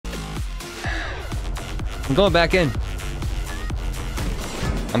I'm going back in.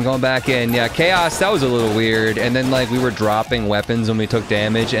 I'm going back in. Yeah, Chaos, that was a little weird. And then, like, we were dropping weapons when we took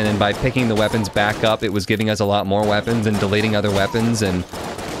damage, and then by picking the weapons back up, it was giving us a lot more weapons and deleting other weapons, and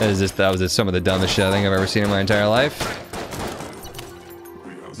that was just some of the dumbest shit I think I've ever seen in my entire life.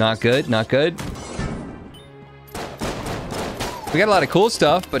 Not good, not good. We got a lot of cool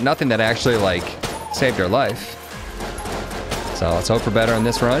stuff, but nothing that actually, like, saved our life. So let's hope for better on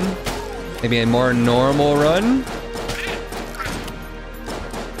this run. Maybe a more normal run.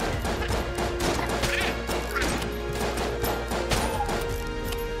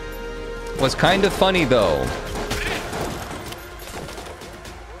 Was kind of funny, though.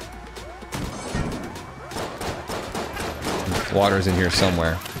 Water's in here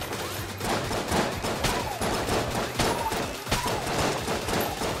somewhere.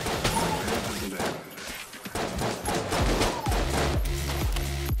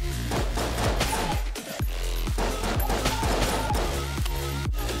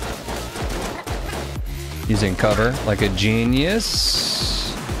 Using cover like a genius.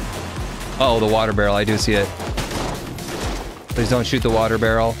 Oh, the water barrel. I do see it. Please don't shoot the water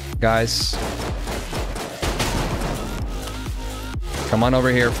barrel, guys. Come on over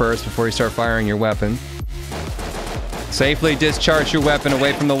here first before you start firing your weapon. Safely discharge your weapon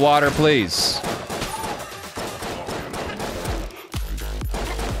away from the water, please.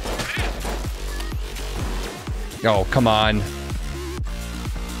 Oh, come on.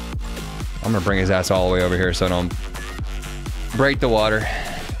 I'm gonna bring his ass all the way over here so I don't break the water.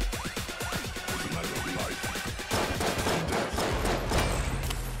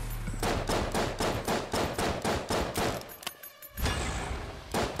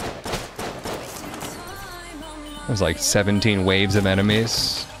 There's like 17 waves of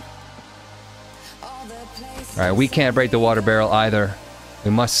enemies. Alright, we can't break the water barrel either.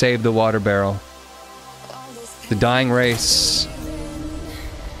 We must save the water barrel. The dying race.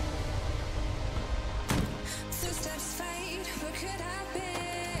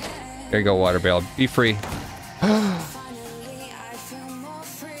 There you go, water barrel. Be free.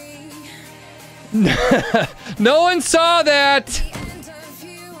 No one saw that!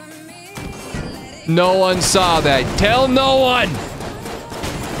 No one saw that. Tell no one!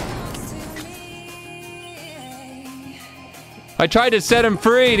 I tried to set him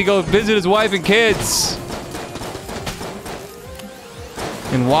free to go visit his wife and kids.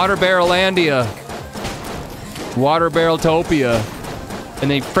 In Water Barrelandia. Water Barreltopia. And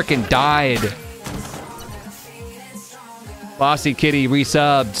they frickin' died. Bossy Kitty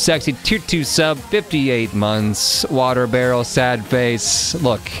resubbed. Sexy tier 2 sub. 58 months. Water Barrel sad face.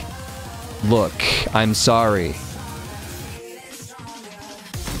 Look. Look. I'm sorry.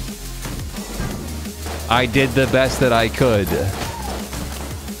 I did the best that I could.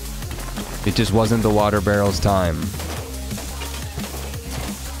 It just wasn't the water barrel's time.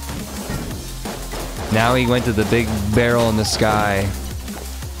 Now he went to the big barrel in the sky.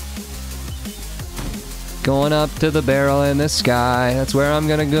 Going up to the barrel in the sky. That's where I'm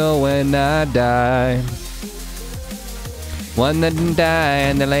gonna go when I die. One that didn't die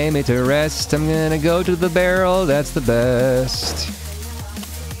and they lay me to rest. I'm gonna go to the barrel, that's the best.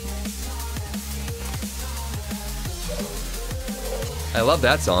 I love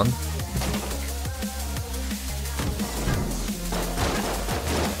that song.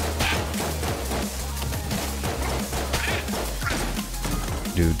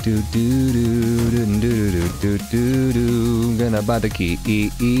 Do do do do do do do do do do. Gonna buy the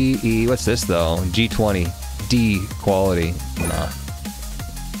key. What's this though? G20. D quality. Nah.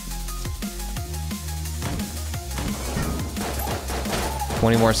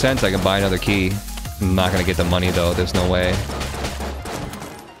 $20 more cents, I can buy another key. I'm not gonna get the money though, there's no way.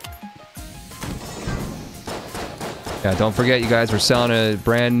 Yeah, don't forget you guys, we're selling a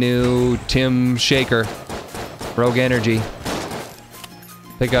brand new Tim shaker. Rogue Energy.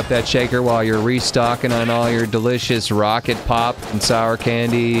 Pick up that shaker while you're restocking on all your delicious rocket pop and sour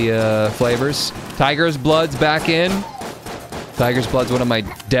candy flavors. Tiger's Blood's back in. Tiger's Blood's one of my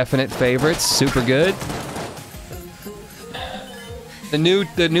definite favorites. Super good. The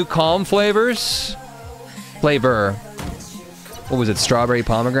new calm flavors. Flavor. What was it? Strawberry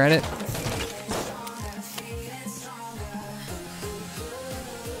pomegranate?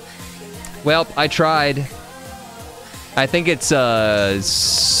 Well, I tried. I think it's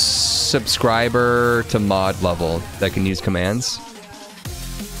subscriber to mod level that can use commands.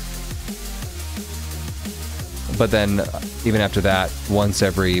 But then, even after that, once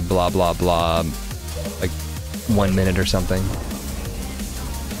every blah blah blah, like 1 minute or something.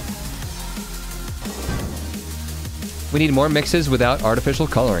 We need more mixes without artificial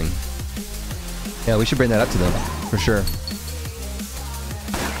coloring. Yeah, we should bring that up to them, for sure.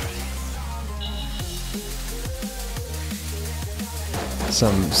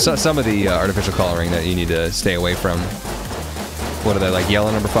 Some of the artificial coloring that you need to stay away from. What are they, like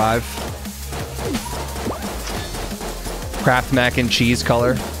yellow number 5? Kraft mac and cheese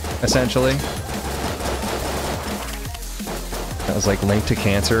color, essentially. That was like linked to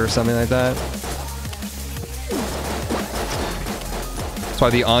cancer or something like that. That's why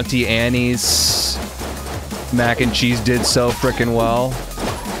the Auntie Annie's mac and cheese did so frickin' well.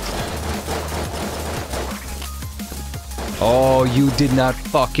 Oh, you did not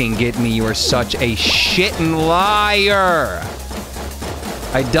fucking get me. You are such a shittin' liar.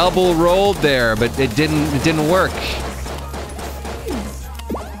 I double rolled there, but it didn't work.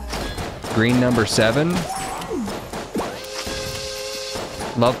 Green number 7.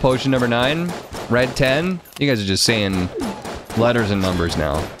 Love potion number 9. Red 10. You guys are just saying letters and numbers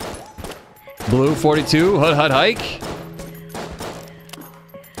now. Blue 42. Hut hut hike.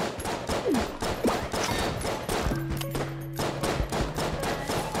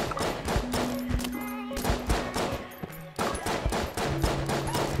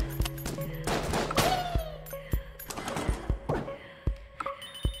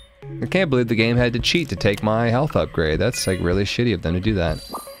 I can't believe the game had to cheat to take my health upgrade. That's like really shitty of them to do that.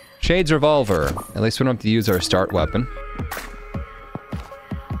 Shade's revolver. At least we don't have to use our start weapon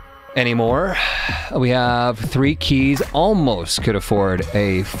anymore. We have 3 keys. Almost could afford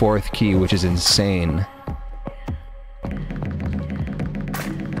a 4th key, which is insane.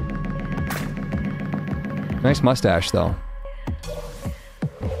 Nice mustache, though.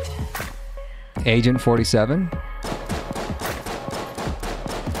 Agent 47.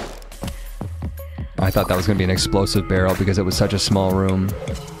 I thought that was going to be an explosive barrel because it was such a small room.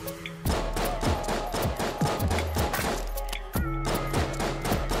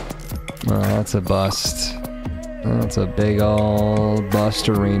 Oh, that's a bust. That's a big old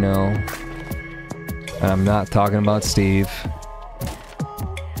bustarino. And I'm not talking about Steve.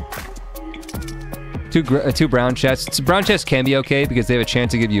 Two brown chests. Brown chests can be okay because they have a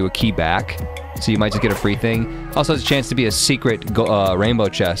chance to give you a key back. So you might just get a free thing. Also has a chance to be a secret rainbow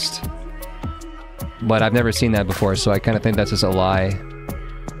chest. But I've never seen that before, so I kind of think that's just a lie.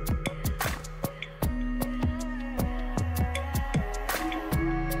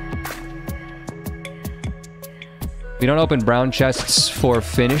 We don't open brown chests for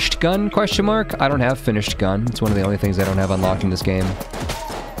finished gun, question mark? I don't have finished gun. It's one of the only things I don't have unlocked in this game.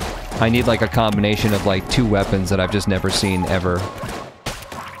 I need like a combination of like 2 weapons that I've just never seen ever.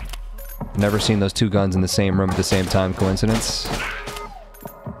 Never seen those 2 guns in the same room at the same time, coincidence?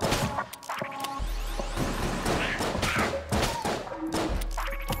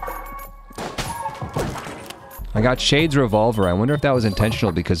 I got Shade's revolver. I wonder if that was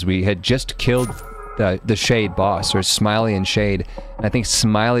intentional because we had just killed the Shade boss, or Smiley and Shade. And I think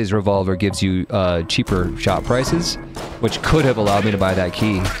Smiley's revolver gives you cheaper shot prices, which could have allowed me to buy that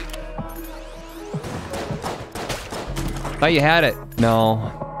key. Thought you had it.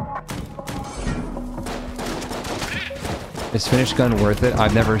 No. Is finished gun worth it?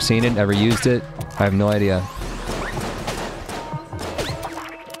 I've never seen it, never used it. I have no idea.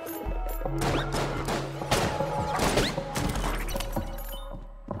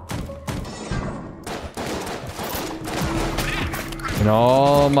 In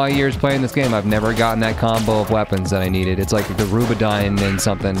all my years playing this game, I've never gotten that combo of weapons that I needed. It's like the Rubidyne and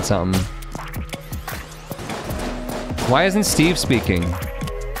something. Why isn't Steve speaking?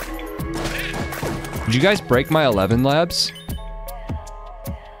 Did you guys break my 11 labs?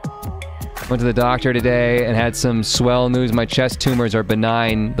 Went to the doctor today and had some swell news. My chest tumors are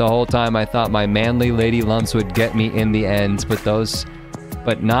benign. The whole time I thought my manly lady lumps would get me in the end,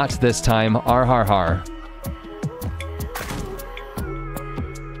 but not this time. Har har har.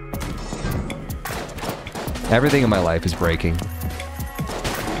 Everything in my life is breaking.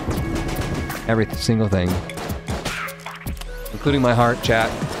 Every single thing. Including my heart, chat.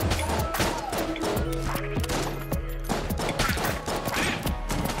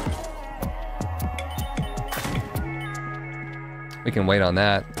 We can wait on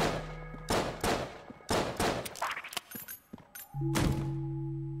that.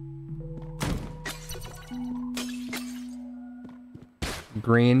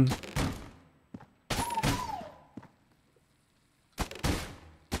 Green.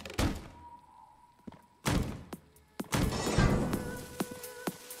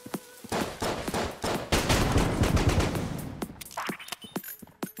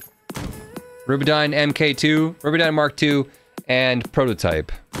 Rubidyne MK2, Rubidyne Mark II, and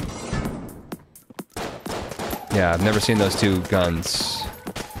Prototype. Yeah, I've never seen those 2 guns.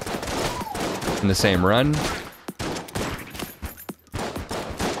 in the same run.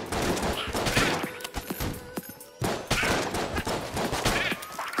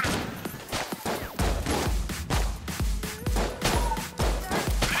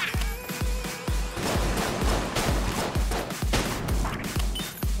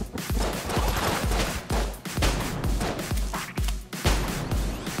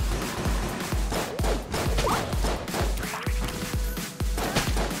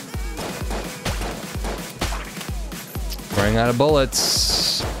 Running out of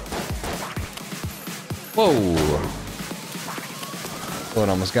bullets. Whoa. Oh, it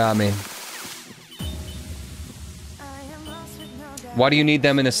almost got me. Why do you need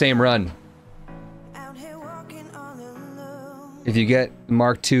them in the same run? If you get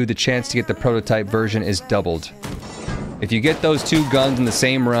Mark II, the chance to get the prototype version is doubled. If you get those two guns in the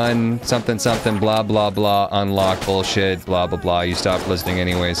same run, something, something, blah, blah, blah, unlock bullshit, blah, blah, blah, you stop listening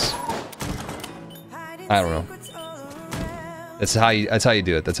anyways. I don't know. That's how you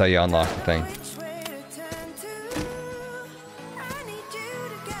do it. That's how you unlock the thing.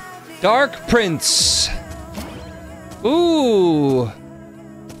 Dark Prince. Ooh. Oh,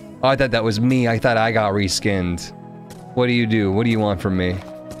 I thought that was me. I thought I got reskinned. What do you do? What do you want from me?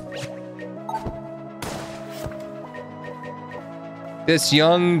 This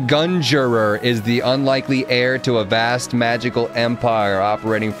young Gungeon is the unlikely heir to a vast magical empire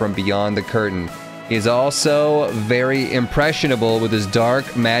operating from beyond the curtain. He is also very impressionable with his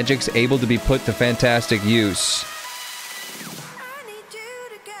dark magics able to be put to fantastic use.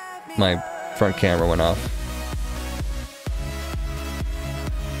 My front camera went off.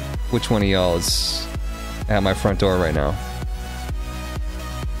 Which one of y'all is at my front door right now?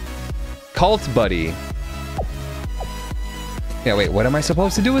 Cult Buddy. Yeah, wait, what am I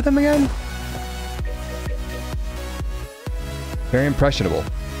supposed to do with him again? Very impressionable.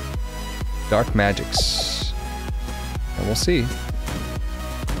 Dark magics. And we'll see.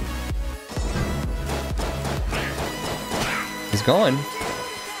 He's going.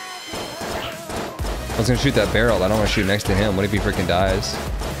 I was gonna shoot that barrel. I don't want to shoot next to him. What if he freaking dies?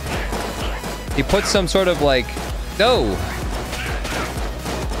 He puts some sort of like... No!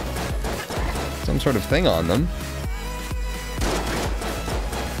 Some sort of thing on them.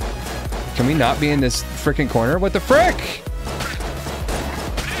 Can we not be in this freaking corner? What the frick?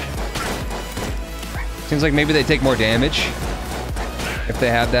 Seems like maybe they take more damage if they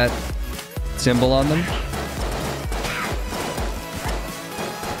have that symbol on them.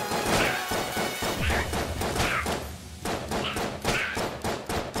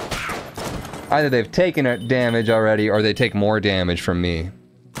 Either they've taken damage already or they take more damage from me.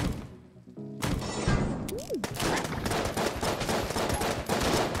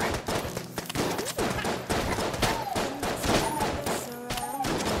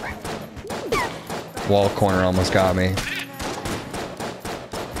 Wall corner almost got me.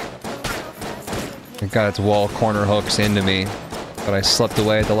 It got its wall corner hooks into me, but I slipped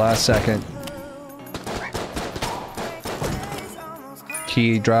away at the last second.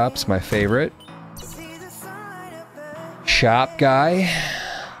 Key drops, my favorite. Shop guy.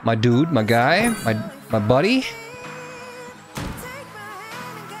 My dude, my guy, my buddy.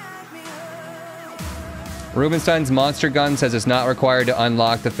 Rubenstein's monster gun says it's not required to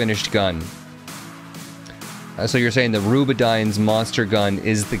unlock the finished gun. So you're saying the Rubidine's monster gun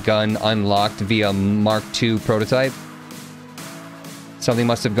is the gun unlocked via Mark II prototype? Something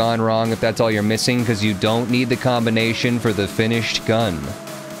must have gone wrong if that's all you're missing, because you don't need the combination for the finished gun.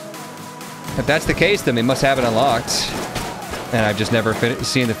 If that's the case, then they must have it unlocked. And I've just never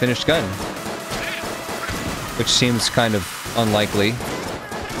seen the finished gun. Which seems kind of unlikely.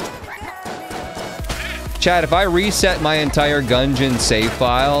 Chad, if I reset my entire Gungeon save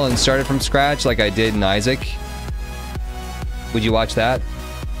file and started from scratch like I did in Isaac, would you watch that?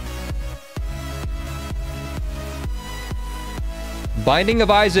 Binding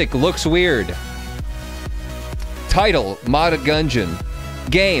of Isaac looks weird. Title, Mod of Gungeon.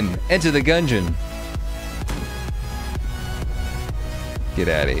 Game, Enter the Gungeon. Get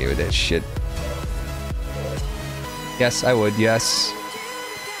out of here with that shit. Yes, I would, yes.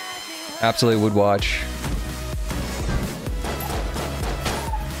 Absolutely would watch.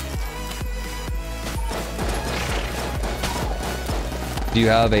 Do you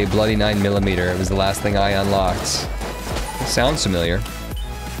have a bloody 9mm? It was the last thing I unlocked. It sounds familiar.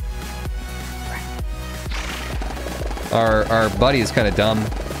 Our buddy is kind of dumb.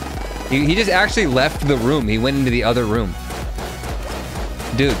 He just actually left the room. He went into the other room.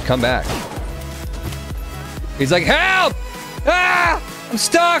 Dude, come back. He's like, help! Ah! I'm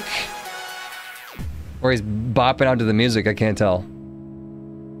stuck! Or he's bopping out to the music, I can't tell.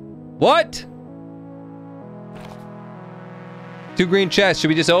 What? 2 green chests. Should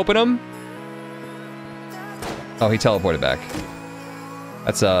we just open them? Oh, he teleported back.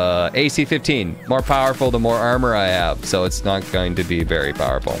 That's AC 15. More powerful the more armor I have, so it's not going to be very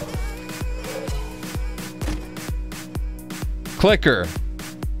powerful. Clicker.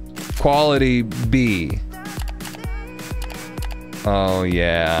 Quality B. Oh,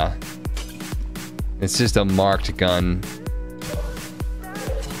 yeah. It's just a marked gun.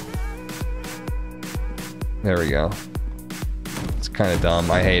 There we go. It's kind of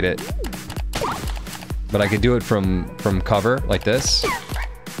dumb. I hate it. But I could do it from cover, like this.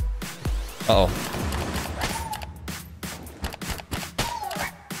 Uh-oh.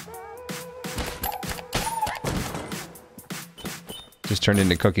 Just turned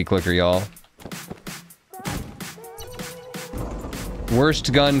into cookie clicker, y'all.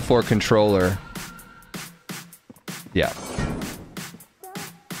 Worst gun for controller. Yeah.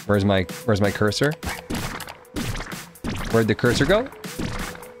 Where's my cursor? Where'd the cursor go?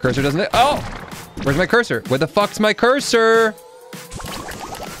 Cursor doesn't... Oh! Where's my cursor? Where the fuck's my cursor?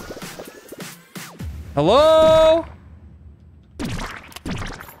 Hello?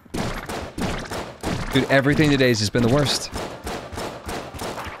 Dude, everything today has just been the worst.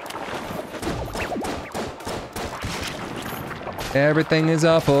 Everything is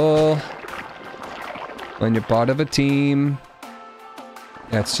awful. When you're part of a team.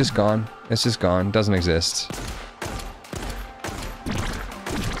 Yeah, it's just gone. It's just gone. Doesn't exist.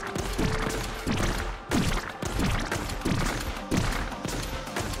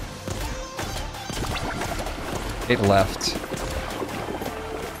 It left.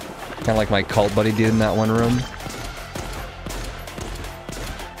 Kind of like my cult buddy did in that one room.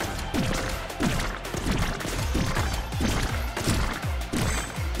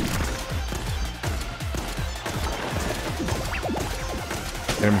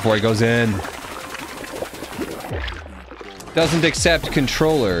 Get him before he goes in. Doesn't accept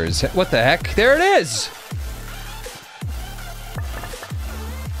controllers. What the heck? There it is!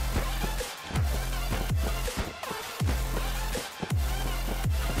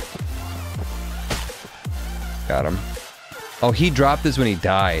 Got him. Oh, he dropped this when he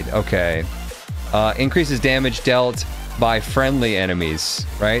died. Okay. Increases damage dealt by friendly enemies.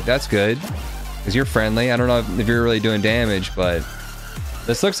 Right? That's good. Because you're friendly. I don't know if you're really doing damage, but...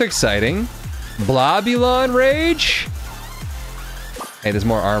 This looks exciting. Blobulon Rage? Hey, there's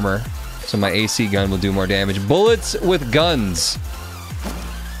more armor. So my AC gun will do more damage. Bullets with guns.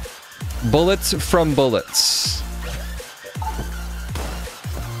 Bullets from bullets.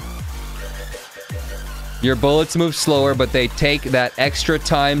 Your bullets move slower, but they take that extra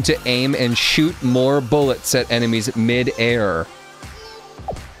time to aim and shoot more bullets at enemies mid-air.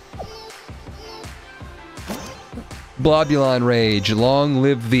 Blobulon Rage, long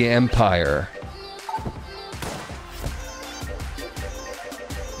live the Empire.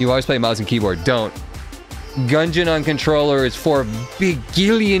 You always play mouse and keyboard. Don't. Gungeon on controller is 4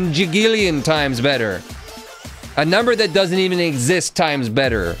 bigillion jigillion times better. A number that doesn't even exist times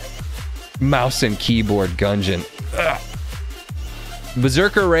better. Mouse and keyboard Gungeon. Ugh.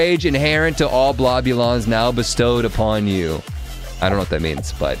 Berserker Rage inherent to all Blobulons now bestowed upon you. I don't know what that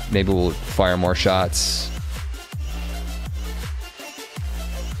means, but maybe we'll fire more shots.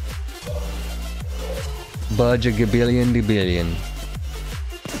 Budge a gabillion de billion.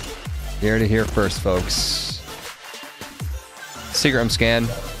 Here to hear first, folks. Secret room scan.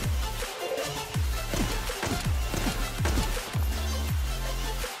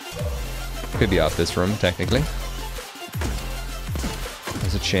 Could be off this room, technically.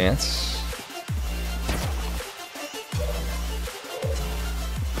 There's a chance.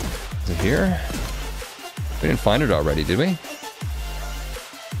 Is it here? We didn't find it already, did we?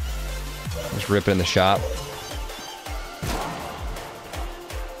 Just rip it in the shop.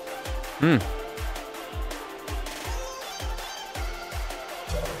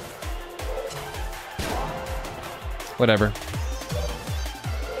 Whatever.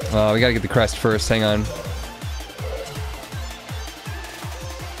 We gotta get the crest first. Hang on. I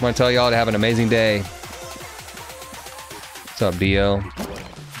want to tell y'all to have an amazing day. What's up, Dio?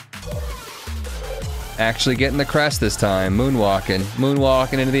 Actually getting the crest this time. Moonwalking.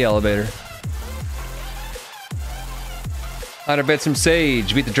 Moonwalking into the elevator. 100 bits from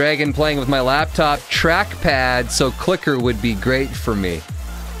Sage. Beat the dragon playing with my laptop trackpad, so clicker would be great for me.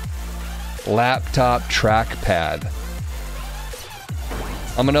 Laptop trackpad.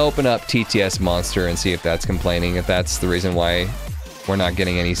 I'm gonna open up TTS Monster and see if that's complaining, if that's the reason why we're not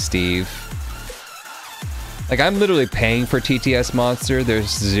getting any Steve. Like, I'm literally paying for TTS Monster. There's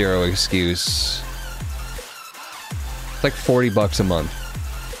zero excuse. It's like $40 a month.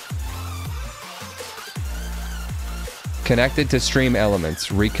 Connected to stream elements.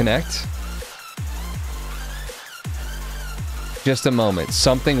 Reconnect. Just a moment.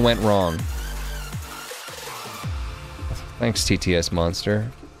 Something went wrong. Thanks, TTS Monster.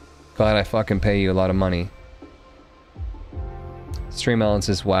 Glad I fucking pay you a lot of money. Stream elements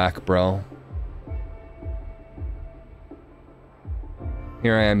is whack, bro.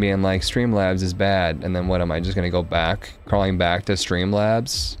 Here I am being like, Streamlabs is bad. And then what am I just gonna go back? Crawling back to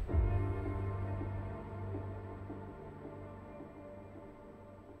Streamlabs?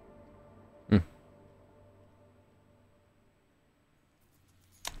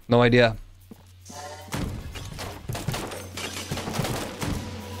 No idea.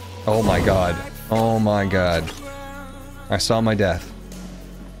 Oh my god. Oh my god. I saw my death.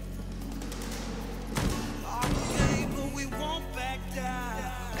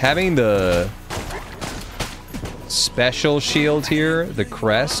 Having the special shield here, the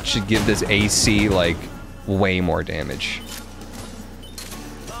crest, should give this AC, like, way more damage.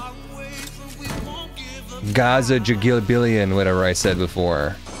 Gaza Jagilbillion, whatever I said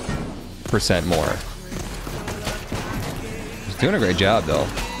before. % more. He's doing a great job, though.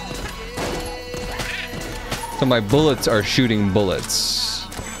 So my bullets are shooting bullets.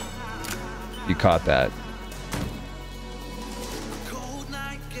 You caught that.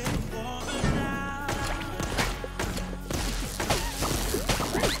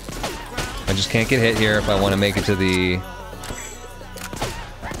 I just can't get hit here if I want to make it to the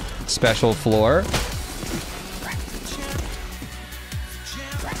special floor.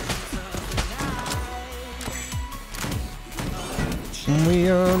 We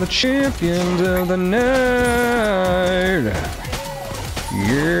are the champions of the night.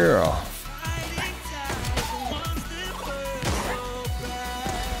 Yeah.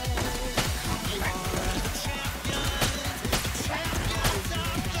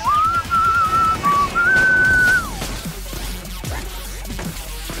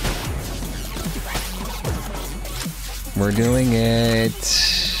 We're doing it.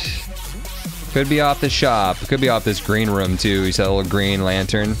 Could be off the shop. Could be off this green room too. You saw a little green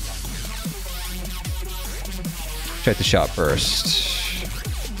lantern. Check the shop first.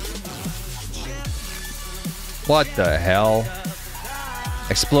 What the hell?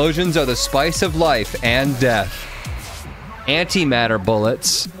 Explosions are the spice of life and death. Antimatter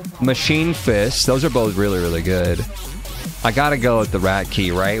bullets. Machine fists. Those are both really, really good. I gotta go with the rat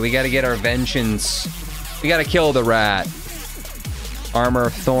key, right? We gotta get our vengeance. We gotta kill the rat. Armor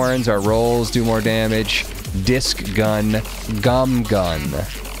of Thorns, our rolls do more damage. Disc gun, gum gun.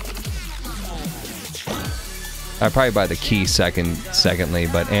 I'd probably buy the key secondly,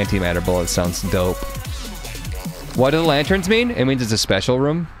 but antimatter bullet sounds dope. What do the lanterns mean? It means it's a special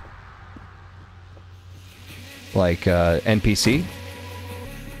room. Like NPC.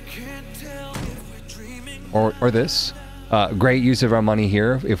 Or this. Great use of our money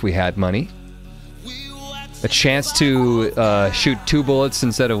here if we had money. A chance to shoot 2 bullets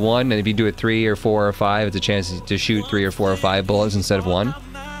instead of 1, and if you do it 3 or 4 or 5, it's a chance to shoot 3 or 4 or 5 bullets instead of 1.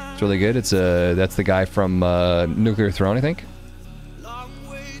 It's really good. It's that's the guy from Nuclear Throne, I think.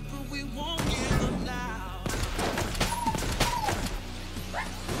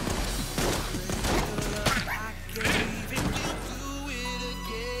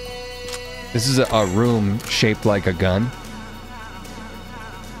 This is a room shaped like a gun.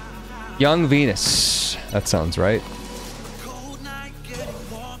 Young Venus. That sounds right.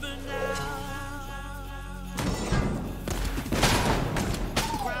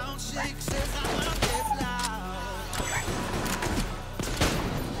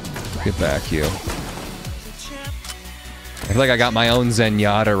 Get back, you. I feel like I got my own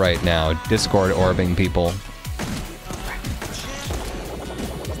Zenyatta right now. Discord orbing people.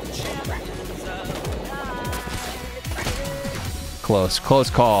 Close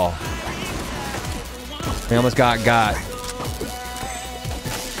call. We almost got.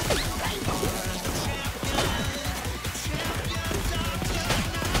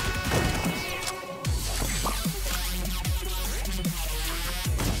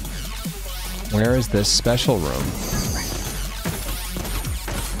 Where is this special room?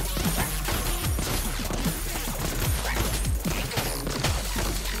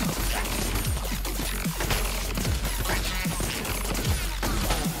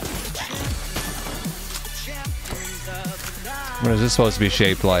 What is this supposed to be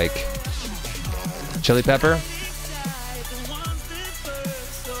shaped like? Chili pepper?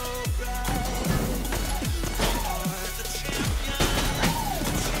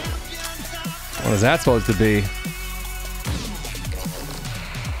 What is that supposed to be?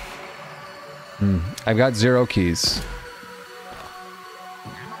 I've got 0 keys.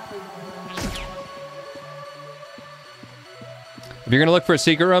 If you're gonna look for a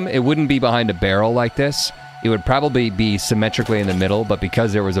secret room, it wouldn't be behind a barrel like this. It would probably be symmetrically in the middle, but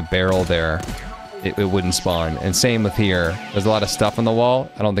because there was a barrel there, it wouldn't spawn. And same with here. There's a lot of stuff on the wall.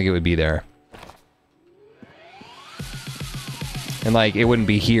 I don't think it would be there. And like, it wouldn't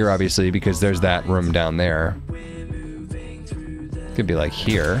be here, obviously, because there's that room down there. Could be like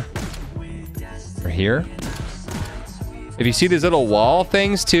here. Or here. If you see these little wall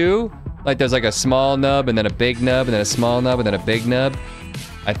things too, like there's like a small nub and then a big nub and then a small nub and then a big nub,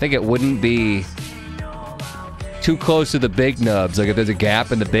 I think it wouldn't be too close to the big nubs. Like if there's a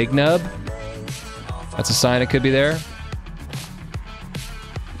gap in the big nub, that's a sign it could be there.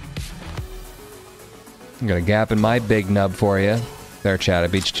 I got a gap in my big nub for you. There, chat. I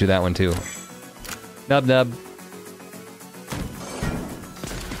beat you to that one too. Nub nub.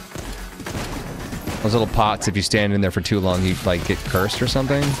 Those little pots, if you stand in there for too long, you like get cursed or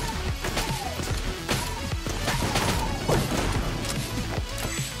something.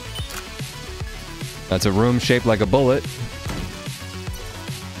 That's a room shaped like a bullet.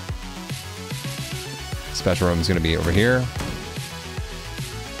 Special room is going to be over here.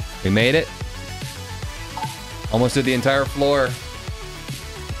 We made it. Almost did the entire floor.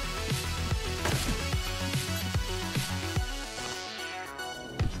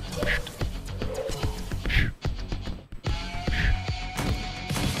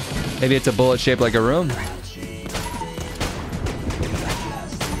 Maybe it's a bullet shaped like a room.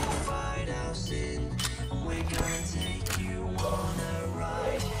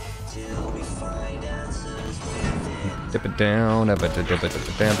 Dip it down, dip it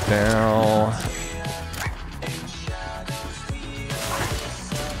down.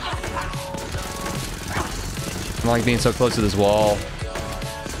 I don't like being so close to this wall.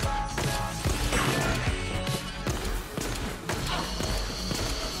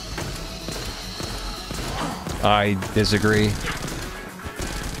 I disagree.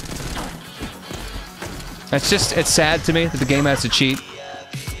 It's sad to me that the game has to cheat.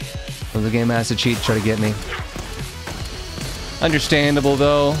 Well, the game has to cheat to try to get me. Understandable,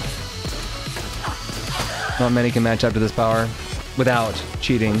 though. Not many can match up to this power without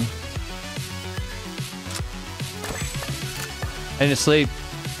cheating. I need to sleep.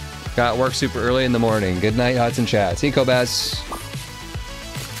 Got work super early in the morning. Good night, Hudson Chats. Ecobass.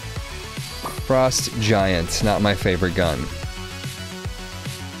 Frost Giant, not my favorite gun.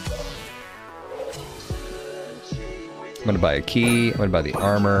 I'm gonna buy a key. I'm gonna buy the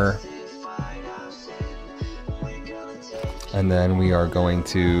armor. And then we are going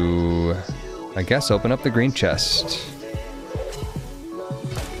to, I guess, open up the green chest.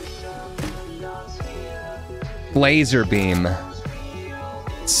 Laser beam.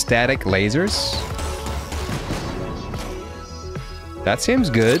 Static lasers? That seems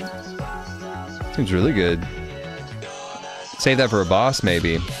good. Seems really good. Save that for a boss,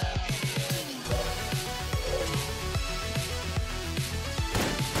 maybe.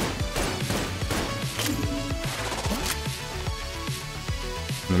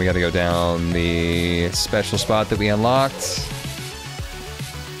 And then we gotta go down the special spot that we unlocked.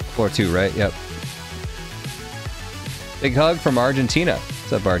 Floor 2, right? Yep. Big hug from Argentina.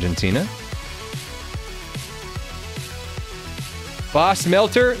 What's up, Argentina? Boss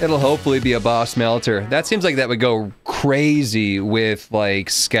melter? It'll hopefully be a boss melter. That seems like that would go crazy with like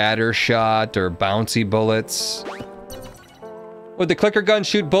scatter shot or bouncy bullets. Would the clicker gun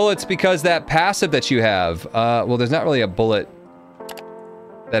shoot bullets because that passive that you have? Well, there's not really a bullet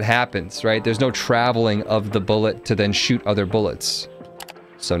that happens, right? There's no traveling of the bullet to then shoot other bullets.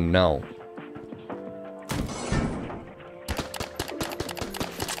 So no.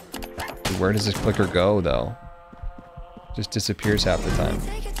 Where does this clicker go, though? Just disappears half the time.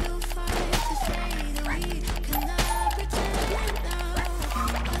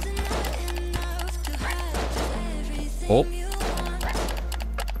 Oh.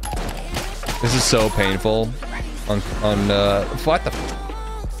 This is so painful. What the?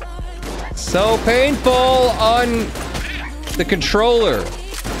 So painful on the controller.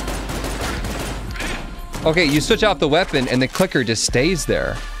 Okay, you switch off the weapon and the clicker just stays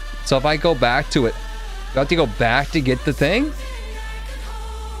there. So if I go back to it, do I have to go back to get the thing?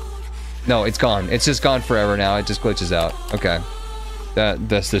 No, it's gone. It's just gone forever now. It just glitches out. Okay.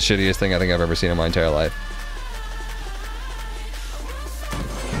 That's the shittiest thing I think I've ever seen in my entire life.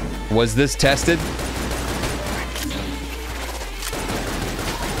 Was this tested?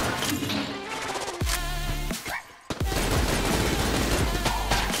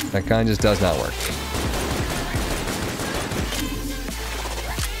 That gun just does not work.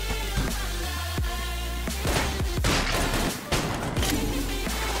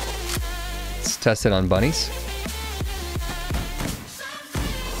 Let's test it on bunnies.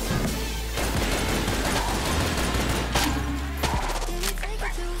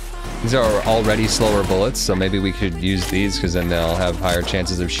 These are already slower bullets, so maybe we could use these because then they'll have higher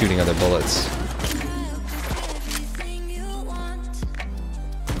chances of shooting other bullets.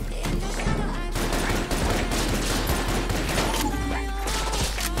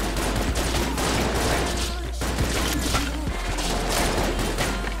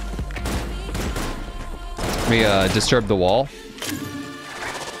 We disturbed the wall.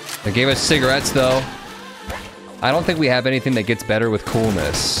 They gave us cigarettes though. I don't think we have anything that gets better with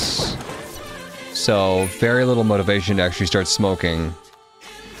coolness. So, very little motivation to actually start smoking.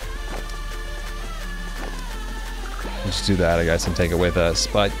 Let's do that, I guess, and take it with us.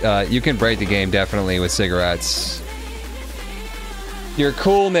 But you can break the game definitely with cigarettes. Your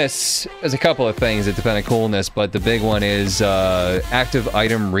coolness, there's a couple of things that depend on coolness, but the big one is active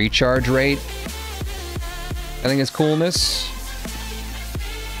item recharge rate. I think it's coolness.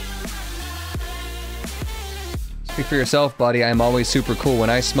 Speak for yourself, buddy. I'm always super cool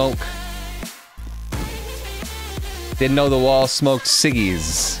when I smoke. Didn't know the wall smoked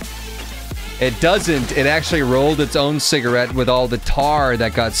ciggies. It doesn't. It actually rolled its own cigarette with all the tar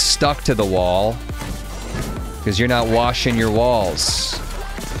that got stuck to the wall. Because you're not washing your walls.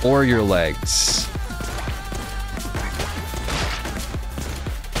 Or your legs.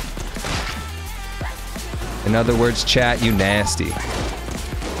 In other words, chat, you nasty.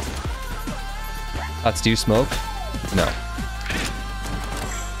 Thoughts, do you smoke? No.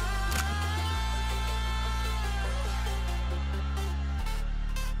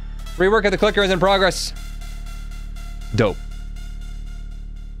 Rework of the clicker is in progress. Dope.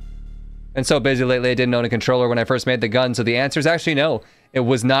 And so busy lately, I didn't own a controller when I first made the gun, so the answer is actually no. It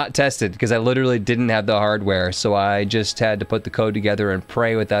was not tested, because I literally didn't have the hardware, so I just had to put the code together and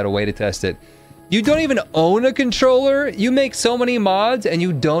pray without a way to test it. You don't even own a controller? You make so many mods and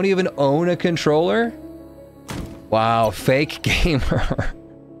you don't even own a controller? Wow, fake gamer.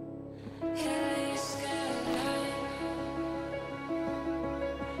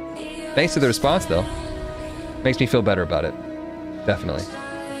 Thanks for the response, though. Makes me feel better about it. Definitely.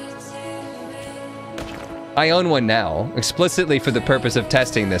 I own one now, explicitly for the purpose of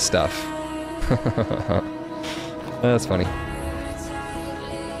testing this stuff. That's funny.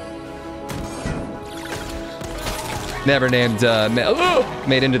 Never named,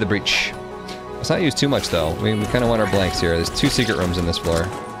 made into the breach. Let's not use too much, though. We kind of want our blanks here. There's 2 secret rooms in this floor.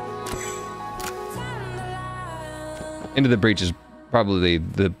 Into the breach is probably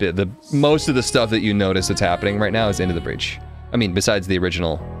the most of the stuff that you notice that's happening right now is into the breach. I mean, besides the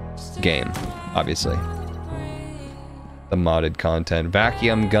original game, obviously. The modded content.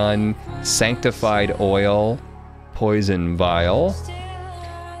 Vacuum gun, sanctified oil, poison vial.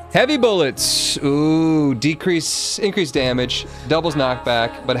 Heavy bullets. Ooh, increase damage, doubles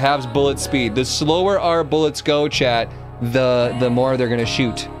knockback, but halves bullet speed. The slower our bullets go, chat, the more they're gonna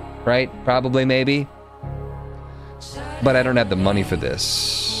shoot, right? Probably, maybe. But I don't have the money for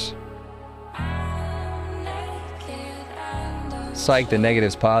this. Psych, the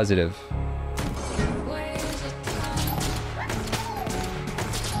negative's positive.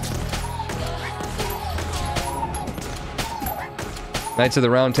 Knights of the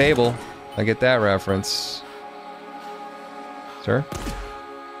Round Table. I get that reference. Sir?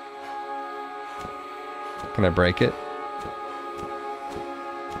 Can I break it?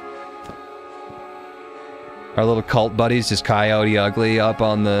 Our little cult buddies just Coyote Ugly up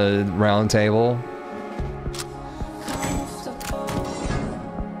on the round table.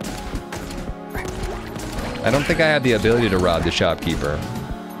 I don't think I have the ability to rob the shopkeeper.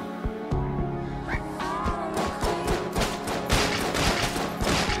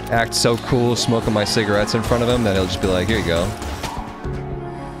 Act so cool smoking my cigarettes in front of him that he'll just be like, here you go.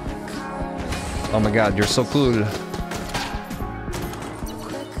 Oh my god, you're so cool.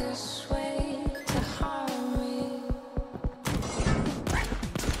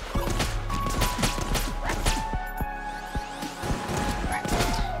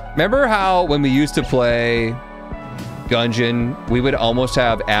 Remember how when we used to play Gungeon, we would almost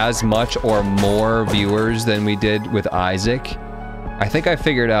have as much or more viewers than we did with Isaac? I think I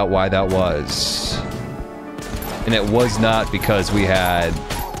figured out why that was. And it was not because we had...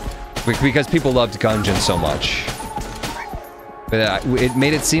 Because people loved Gungeon so much. But it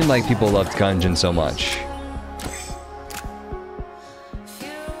made it seem like people loved Gungeon so much.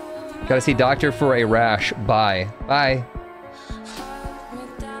 Gotta see doctor for a rash. Bye. Bye.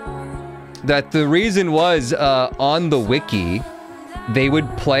 That the reason was, on the wiki, they would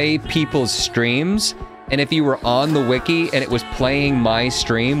play people's streams, and if you were on the wiki and it was playing my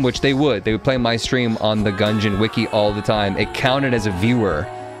stream, which they would play my stream on the Gungeon wiki all the time, it counted as a viewer.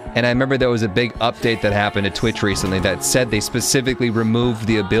 And I remember there was a big update that happened to Twitch recently that said they specifically removed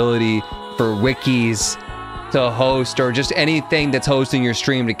the ability for wikis to host, or just anything that's hosting your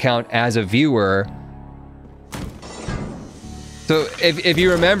stream, to count as a viewer. So if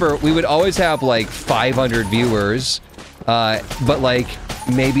you remember, we would always have like 500 viewers, but like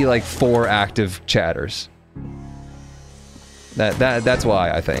maybe like 4 active chatters. That's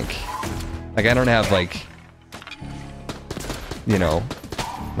why, I think. Like, I don't have like, you know,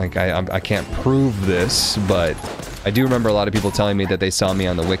 like I can't prove this, but I do remember a lot of people telling me that they saw me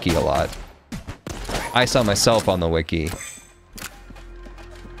on the wiki a lot. I saw myself on the wiki.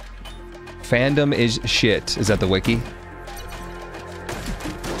 Fandom is shit. Is that the wiki?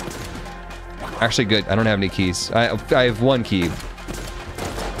 Actually, good. I don't have any keys. I have 1 key.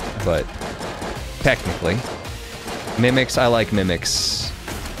 But technically. Mimics, I like mimics.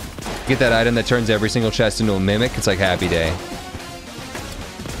 Get that item that turns every single chest into a mimic, it's like happy day.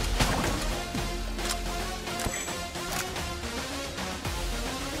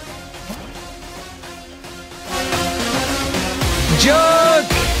 Junk!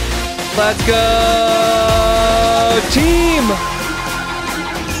 Let's go! Team!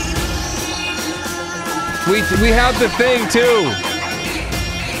 We have the thing too!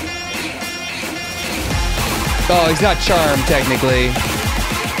 Oh, he's not charmed, technically.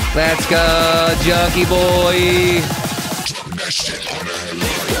 Let's go, junkie boy!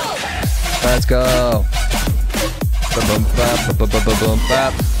 Let's go! Ba-bum bop, ba-ba-ba-bum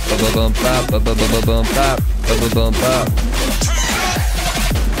bop, ba-ba-bum bop, ba-ba-ba-bum bop, ba-ba-bum bop.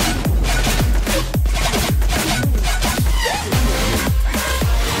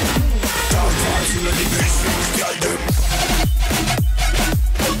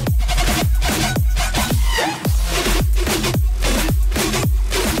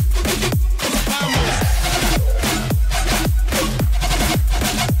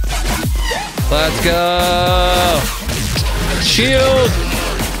 Let's go! Shield!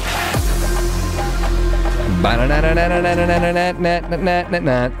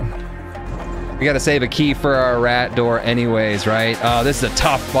 We gotta save a key for our rat door anyways, right? Oh, this is a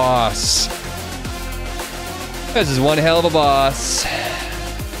tough boss. This is one hell of a boss.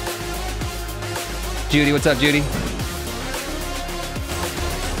 Judy, what's up, Judy?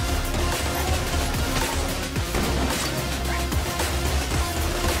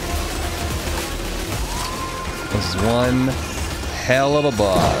 This is one hell of a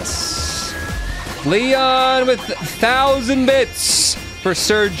boss. Leon with 1,000 bits for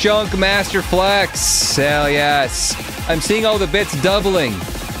Sir Junk Master Flex. Hell yes. I'm seeing all the bits doubling.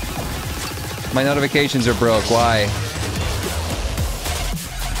 My notifications are broke. Why?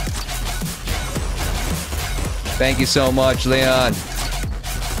 Thank you so much, Leon.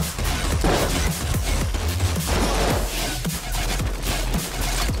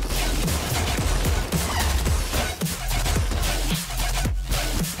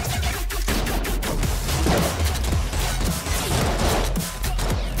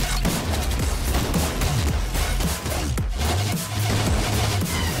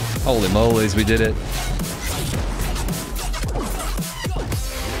 Holy moly's, we did it.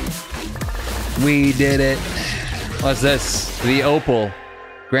 We did it. What's this? The Opal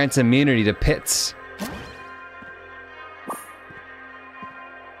grants immunity to pits.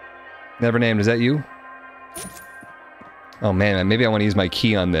 Never named, is that you? Oh man, maybe I want to use my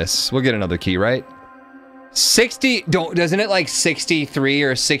key on this. We'll get another key, right? 60, doesn't it like 63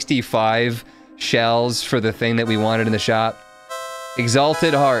 or 65 shells for the thing that we wanted in the shop?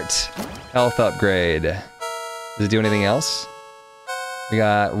 Exalted Heart. Health upgrade. Does it do anything else? We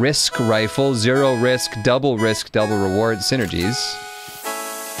got Risk Rifle, Zero Risk, Double Reward synergies.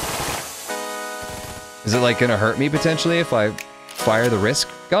 Is it like gonna hurt me potentially if I fire the Risk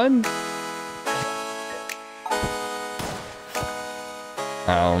gun?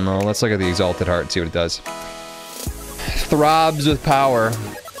 I don't know. Let's look at the Exalted Heart and see what it does. Throbs with power.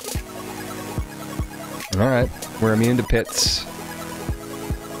 Alright. We're immune to pits.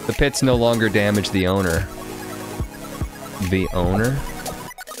 The pits no longer damage the owner. The owner?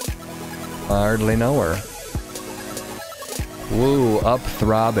 Hardly know her. Woo, up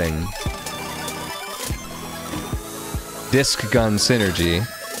throbbing. Disc gun synergy.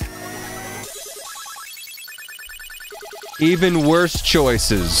 Even worse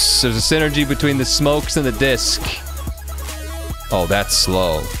choices. There's a synergy between the smokes and the disc. Oh, that's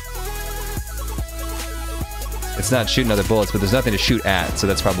slow. It's not shooting other bullets, but there's nothing to shoot at, so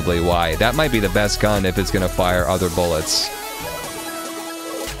that's probably why. That might be the best gun if it's gonna fire other bullets.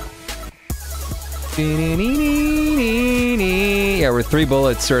 Yeah, we're 3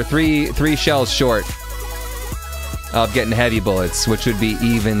 bullets, or three shells short. of getting heavy bullets, which would be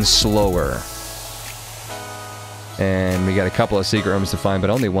even slower. And we got a couple of secret rooms to find, but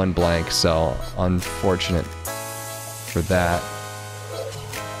only one blank, so unfortunate for that.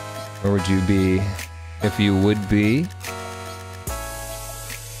 Where would you be if you would be?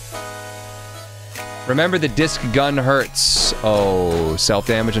 Remember, the disc gun hurts. Oh,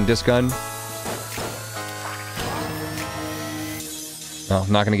 self-damage and disc gun? Oh,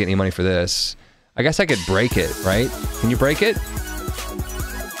 I'm not gonna get any money for this. I guess I could break it, right? Can you break it?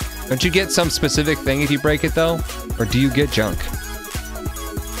 Don't you get some specific thing if you break it, though? Or do you get junk?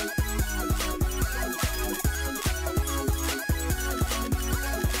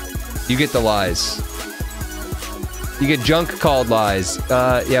 You get the lies. You get junk called lies.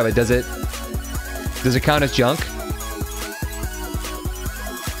 Yeah, but does it count as junk?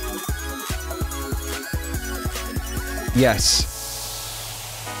 Yes.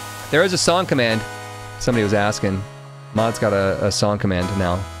 There is a song command. Somebody was asking. Mod's got a song command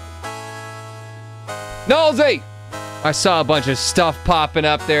now. Nosy! I saw a bunch of stuff popping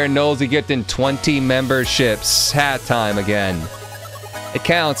up there. Nosy getting 20 memberships. Hat time again. It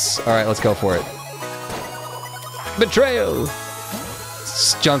counts. Alright, let's go for it. Betrayal!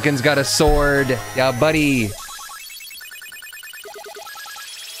 Junkin's got a sword. Yeah, buddy.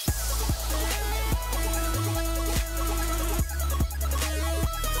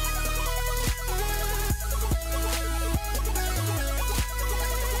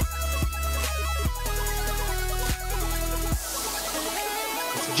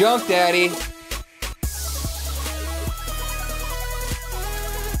 It's Junk Daddy.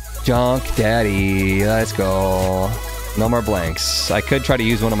 Junk Daddy. Let's go. No more blanks. I could try to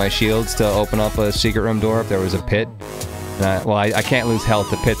use one of my shields to open up a secret room door if there was a pit. Well, I can't lose health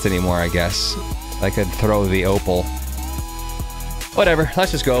to pits anymore, I guess. I could throw the opal. Whatever,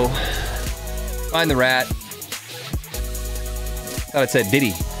 let's just go. Find the rat. Thought it said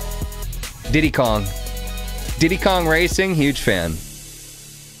Diddy. Diddy Kong. Diddy Kong Racing, huge fan.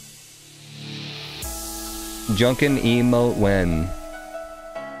 Junkin emote when.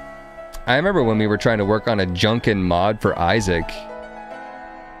 I remember when we were trying to work on a Junkin mod for Isaac.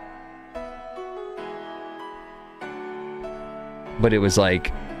 But it was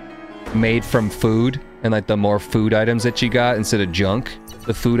like made from food, and like the more food items that you got instead of junk,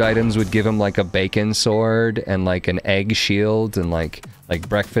 the food items would give him like a bacon sword and like an egg shield and like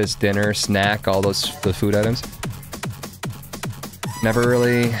breakfast, dinner, snack, all the food items. Never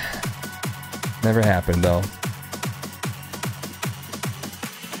happened though.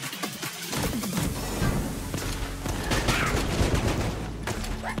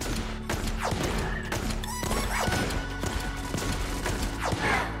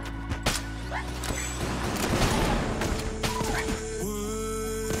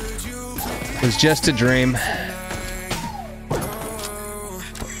 It was just a dream.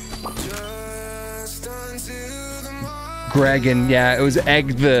 Greg and yeah, it was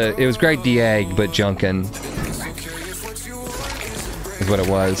Greg the Egg, but Junkin is what it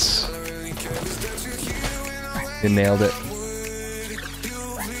was. You nailed it.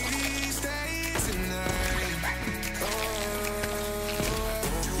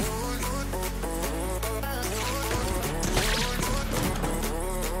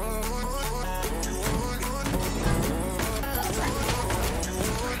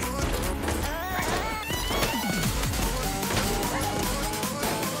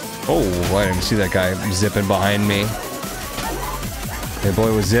 Oh, I didn't see that guy zipping behind me. That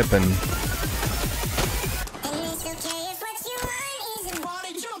boy was zipping.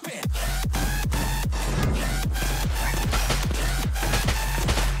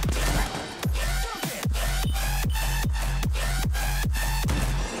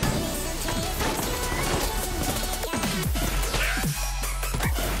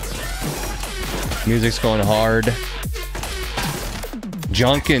 Music's going hard.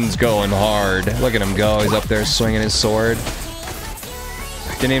 Junkin's going hard. Look at him go. He's up there swinging his sword.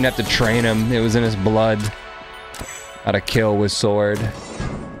 Didn't even have to train him. It was in his blood. How to kill with sword.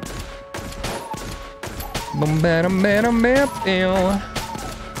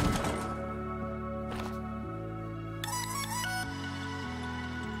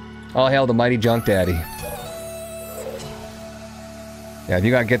 All hail the mighty Junk Daddy. Yeah, if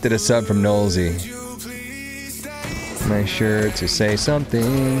you got gifted a sub from Nolsey, make sure to say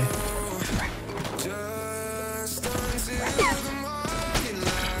something.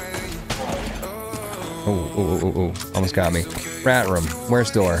 Oh, almost got me. Rat room.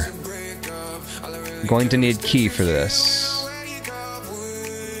 Where's door? Going to need key for this.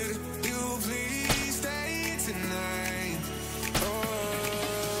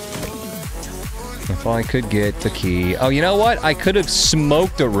 If I could get the key. Oh, you know what? I could have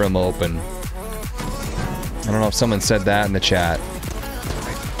smoked a room open. I don't know if someone said that in the chat.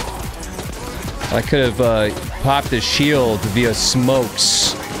 I could have popped the shield via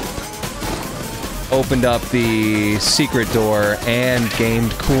smokes. Opened up the secret door and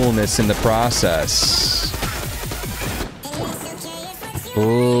gained coolness in the process.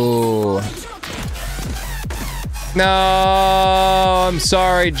 Ooh. No, I'm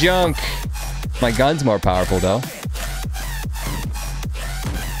sorry, Junk. My gun's more powerful, though.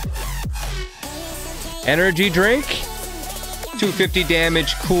 Energy drink? 250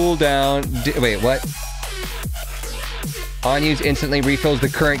 damage, cooldown. Wait, what? On use instantly refills the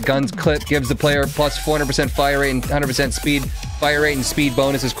current gun's clip, gives the player plus 400% fire rate and 100% speed. Fire rate and speed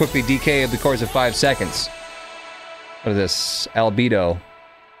bonuses quickly decay over the course of 5 seconds. What is this? Albedo.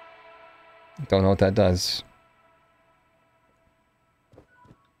 Don't know what that does.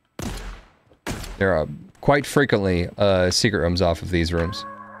 There are quite frequently secret rooms off of these rooms.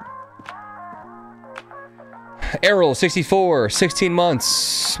 Errol, 64, 16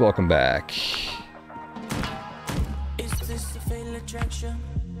 months. Welcome back. Should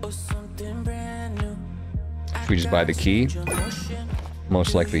we just buy the key?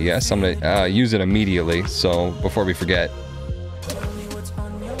 Most likely, yes. I'm gonna use it immediately, so before we forget.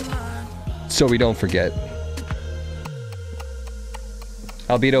 So we don't forget.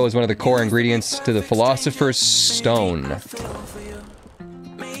 Albedo is one of the core ingredients to the Philosopher's Stone.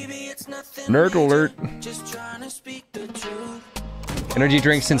 Nerd alert. Energy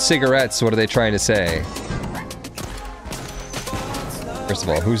drinks and cigarettes, what are they trying to say? First of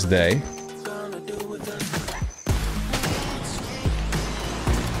all, who's they?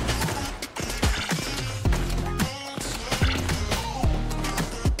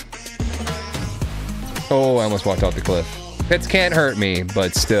 Oh, I almost walked off the cliff. Pits can't hurt me,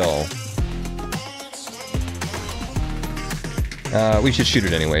 but still. We should shoot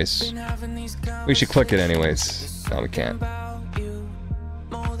it anyways. We should click it anyways. No, we can't.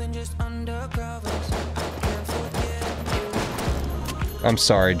 I'm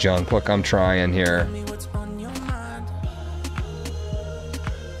sorry, Junk. Look, I'm trying here.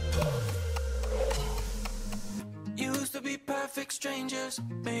 Used to be perfect strangers.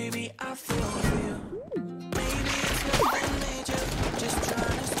 Maybe I feel for you. Maybe it's nothing major. Just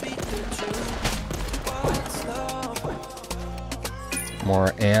trying to speak the truth.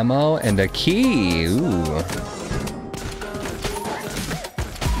 More ammo and a key. Ooh.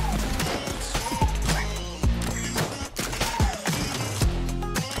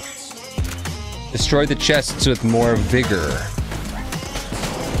 Destroy the chests with more vigor.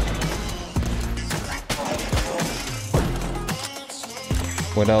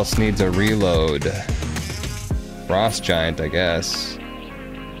 What else needs a reload? Frost Giant, I guess.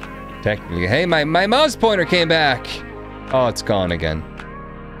 Technically. Hey, my mouse pointer came back! Oh, it's gone again.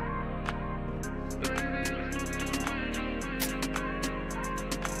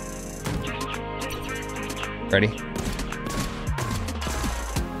 Ready?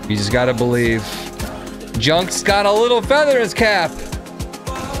 You just gotta believe. Junk's got a little feather in his cap.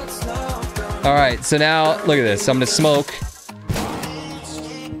 Alright, so now, look at this. I'm gonna smoke.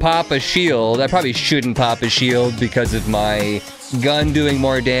 Pop a shield. I probably shouldn't pop a shield because of my gun doing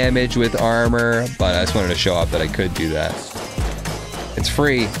more damage with armor, but I just wanted to show off that I could do that. It's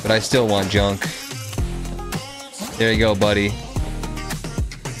free, but I still want Junk. There you go, buddy.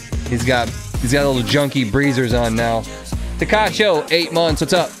 He's got little junky breezers on now. Takacho, 8 months.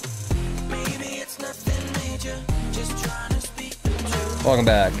 What's up? Welcome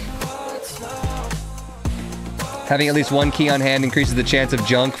back. Having at least one key on hand increases the chance of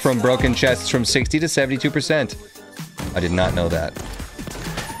junk from broken chests from 60 to 72%. I did not know that.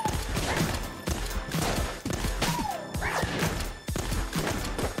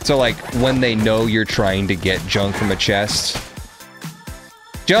 So, like, when they know you're trying to get junk from a chest...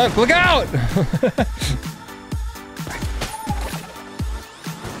 Junk, look out!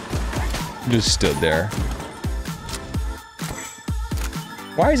 Just stood there.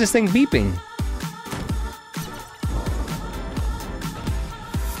 Why is this thing beeping?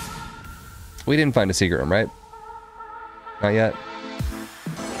 We didn't find a secret room, right? Not yet.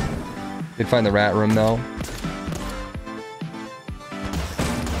 Did find the rat room, though.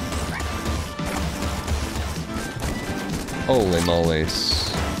 Holy moly's.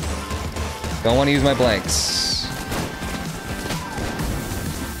 Don't want to use my blanks.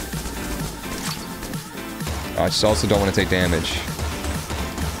 I just also don't want to take damage.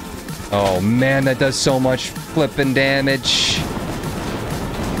 Oh man, that does so much flipping damage.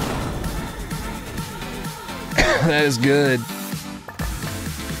 That is good.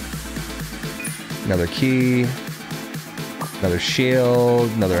 another key, another shield,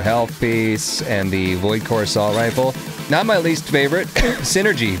 another health piece, and the Void Core Assault Rifle. Not my least favorite.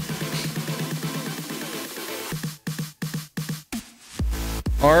 Synergy.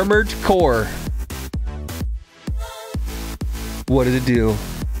 Armored Core. What does it do?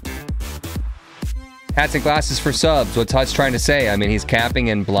 Hats and glasses for subs. What's Hut's trying to say? I mean, he's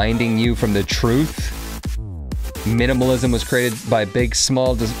capping and blinding you from the truth. Minimalism was created by Big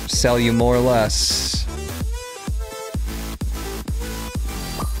Small to sell you more or less.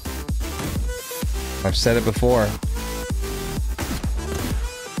 I've said it before.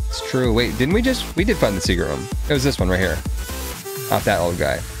 It's true. Wait, didn't we just... We did find the secret room. It was this one right here. Not that old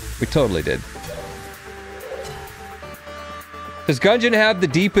guy. We totally did. Does Gungeon have the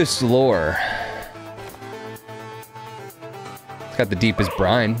deepest lore? It's got the deepest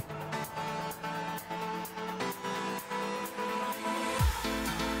brine.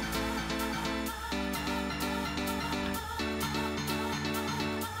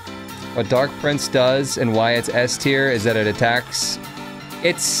 What Dark Prince does and why it's S tier is that it attacks...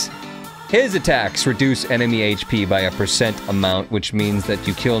 His attacks reduce enemy HP by a % amount, which means that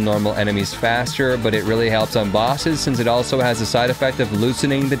you kill normal enemies faster, but it really helps on bosses since it also has the side effect of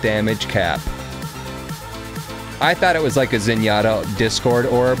loosening the damage cap. I thought it was like a Zenyatta Discord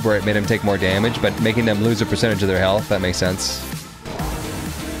orb where it made him take more damage, but making them lose a percentage of their health, that makes sense.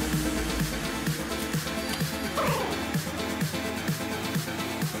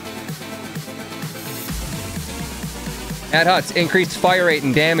 At Huts, increased fire rate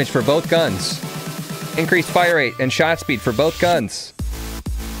and damage for both guns. Increased fire rate and shot speed for both guns.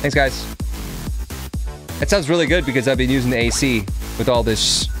 Thanks, guys. That sounds really good because I've been using the AC with all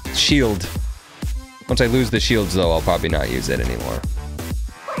this shield. Once I lose the shields, though, I'll probably not use it anymore.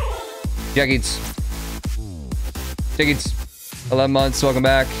 Jackies. Jackies. 11 months, welcome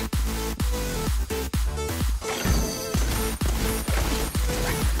back.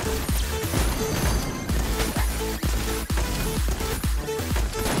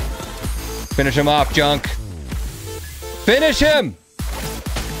 Finish him off, Junk. Finish him!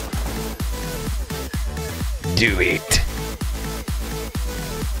 Do it.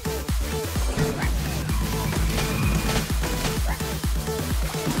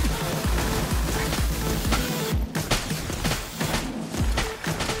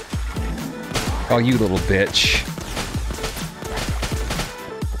 Oh, you little bitch.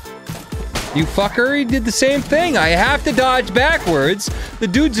 You fucker, he did the same thing. I have to dodge backwards. The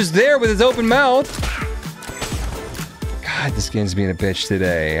dude's just there with his open mouth. God, this game's being a bitch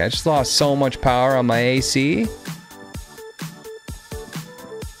today. I just lost so much power on my AC.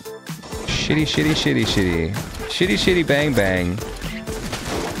 Shitty, shitty, shitty, shitty. Shitty, shitty, bang, bang.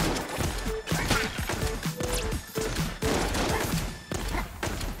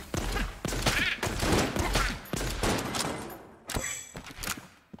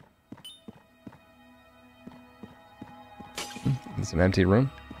 It's an empty room.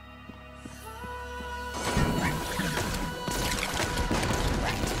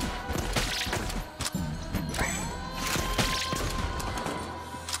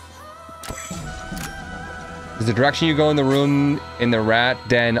 Is the direction you go in the room in the rat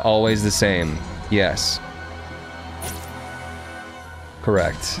den always the same? Yes.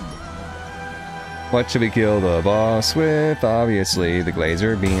 Correct. What should we kill the boss with? Obviously, the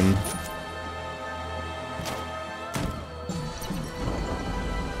Glazer Beam.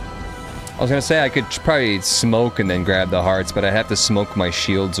 I was gonna say I could probably smoke and then grab the hearts, but I'd have to smoke my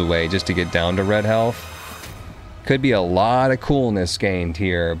shields away just to get down to red health. Could be a lot of coolness gained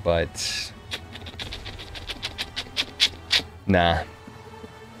here, but... nah.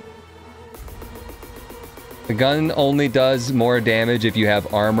 The gun only does more damage if you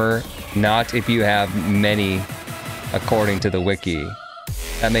have armor, not if you have many, according to the wiki.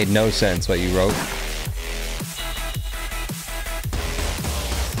 That made no sense what you wrote.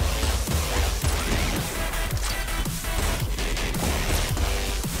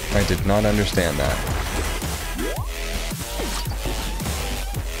 I did not understand that.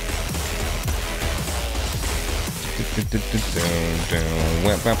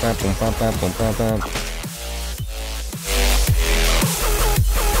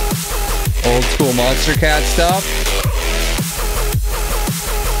 Old school Monster Cat stuff.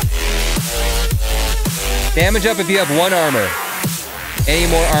 Damage up if you have 1 armor. Any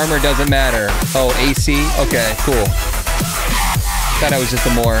more armor doesn't matter. Oh, AC? Okay, cool. Thought I was just the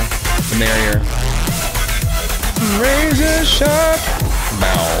more, the merrier. Razor sharp.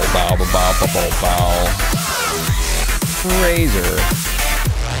 Bow, bow, bow, bow, bow, bow. Razor.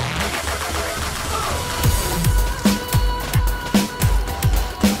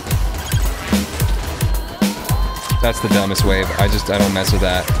 That's the dumbest wave. I don't mess with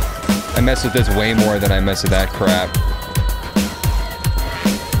that. I mess with this way more than I mess with that crap.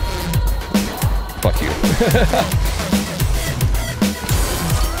 Fuck you.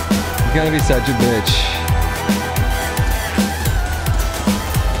 You're gonna be such a bitch.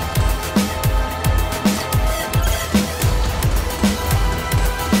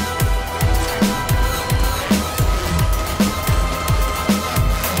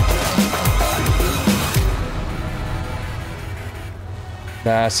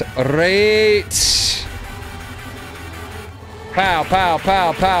 That's right. Pow, pow,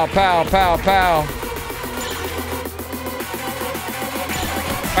 pow, pow, pow, pow, pow.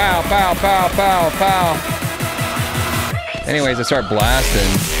 Pow, pow, pow, pow, pow. Anyways, I start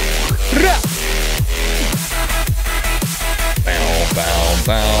blasting. Bow, bow,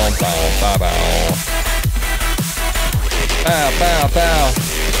 bow, bow, bow, bow. Pow, pow, pow.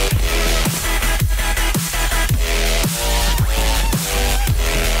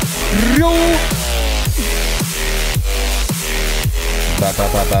 Bow, bow,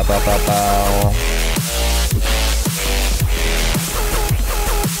 bow, bow, bow, bow, bow.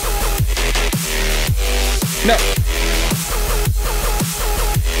 No.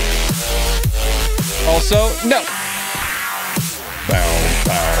 Also, no. Bow,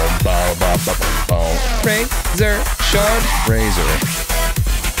 bow, bow, bow, bow, bow. Razor, sharp, razor.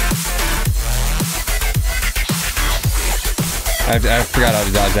 I forgot how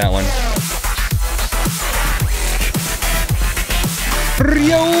to dodge that one.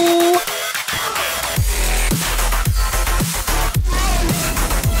 Yo!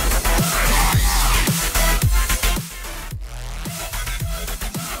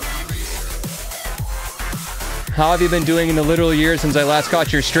 How have you been doing in the literal year since I last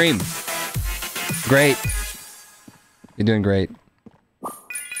caught your stream? Great. You're doing great.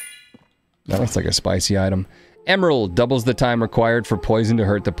 That looks like a spicy item. Emerald doubles the time required for poison to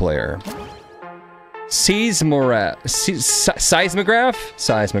hurt the player. Seismograph? Seismograph.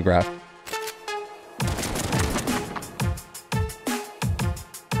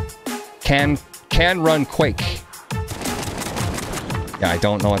 Can run Quake. Yeah, I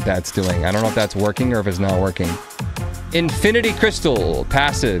don't know what that's doing. I don't know if that's working or if it's not working. Infinity Crystal.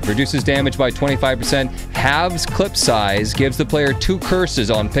 Passive. Reduces damage by 25%. Halves clip size. Gives the player 2 curses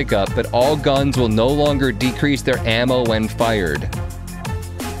on pickup, but all guns will no longer decrease their ammo when fired.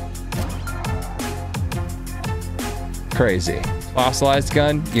 Crazy. Fossilized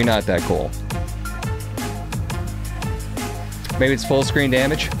gun? You're not that cool. Maybe it's full screen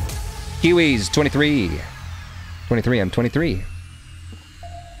damage? Kiwis, 23. 23, I'm 23.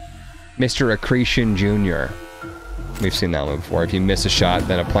 Mr. Accretion Jr. We've seen that one before. If you miss a shot,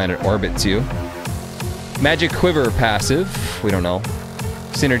 then a planet orbits you. Magic Quiver passive. We don't know.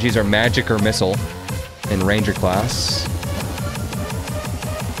 Synergies are magic or missile in Ranger class.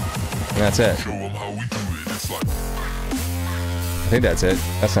 And that's it. I think that's it.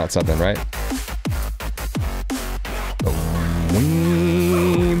 That's not something, right?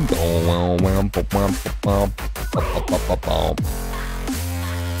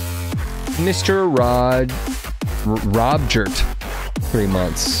 Mr. Robjert. 3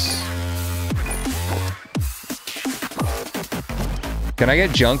 months. Can I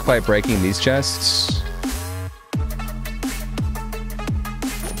get junk by breaking these chests?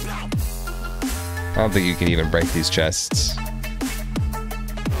 I don't think you can even break these chests.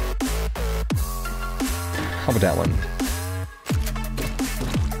 How about that one?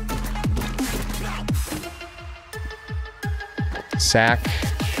 Sack.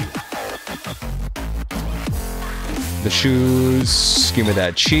 The shoes. Give me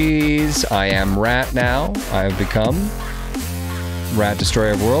that cheese. I am Rat now. I have become Rat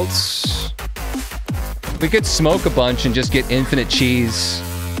Destroyer of Worlds. We could smoke a bunch and just get infinite cheese.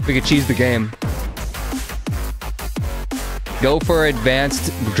 We could cheese the game. Go for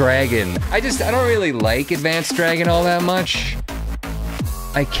Advanced Dragon. I don't really like Advanced Dragon all that much.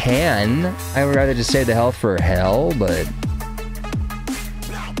 I can. I would rather just save the health for hell, but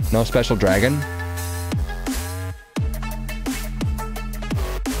no special dragon.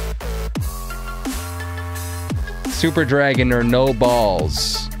 Super Dragon or no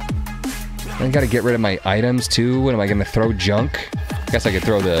balls. I gotta get rid of my items too. What am I gonna throw? Junk? I guess I could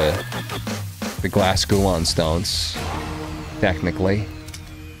throw the glass Guan stones. Technically.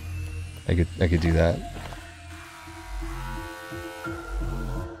 I could do that.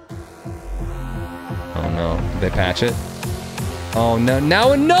 Oh no. Did they patch it? Oh no,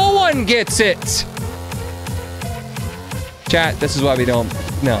 now no one gets it! Chat, this is why we don't...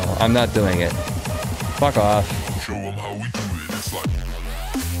 No, I'm not doing it. Fuck off. Show them how we do it. It's like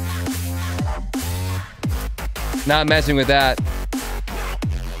Not messing with that.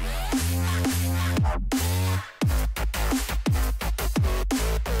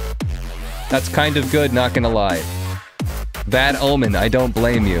 That's kind of good, not gonna lie. Bad omen, I don't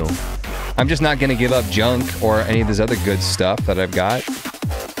blame you. I'm just not gonna give up junk or any of this other good stuff that I've got.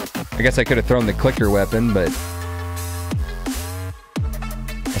 I guess I could have thrown the clicker weapon, but...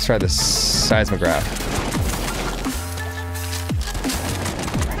 let's try the seismograph.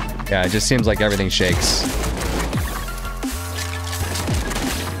 Yeah, it just seems like everything shakes.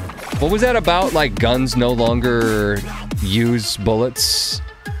 What was that about, like, guns no longer use bullets?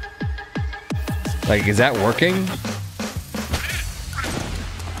 Like, is that working?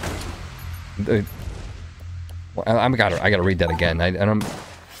 I gotta read that again. I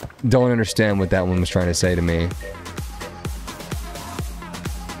don't understand what that one was trying to say to me.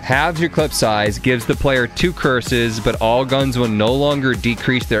 Halves your clip size, gives the player 2 curses, but all guns will no longer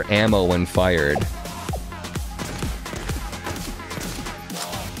decrease their ammo when fired.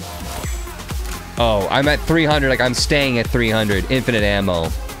 Oh, I'm at 300, like I'm staying at 300. Infinite ammo.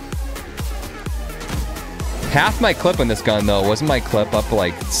 Half my clip on this gun, though. Wasn't my clip up to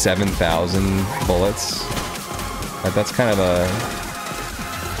like 7,000 bullets? That's kind of a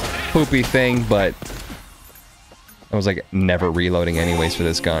poopy thing, but I was like never reloading anyways for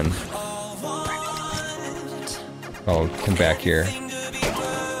this gun. Oh, come back here.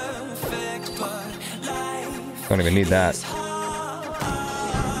 Don't even need that.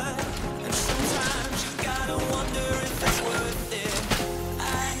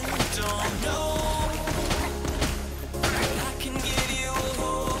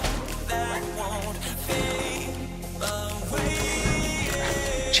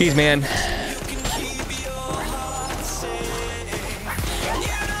 Cheese man.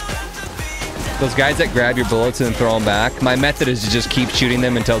 Those guys that grab your bullets and throw them back, my method is to just keep shooting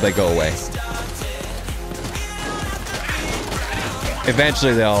them until they go away.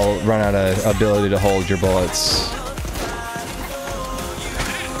 Eventually they'll run out of ability to hold your bullets.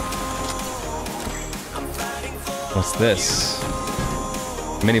 What's this?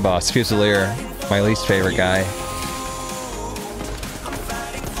 Mini boss, Fusilier, my least favorite guy.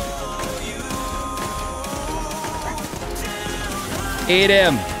 Eat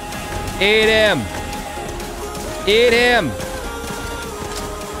him! Eat him! Eat him!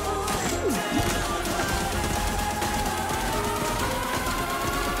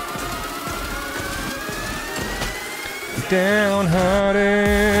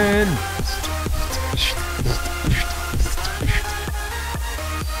 Downhearted!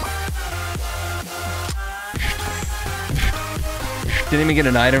 Didn't even get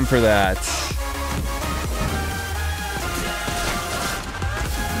an item for that.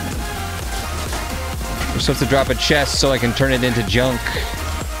 We're supposed to drop a chest so I can turn it into junk.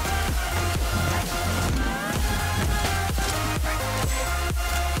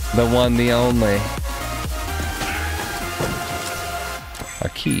 The one, the only. A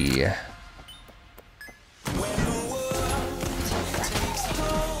key.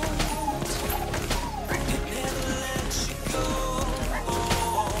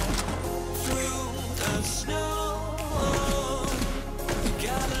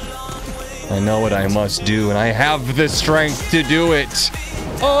 I know what I must do, and I have the strength to do it.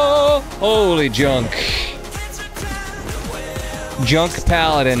 Oh, holy junk. Junk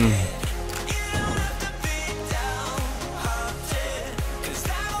Paladin.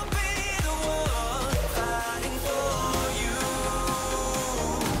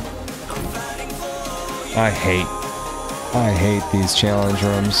 I hate these challenge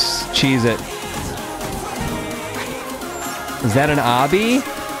rooms. Cheese it. Is that an obby?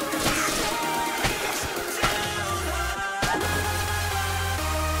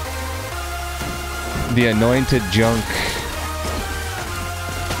 The anointed junk.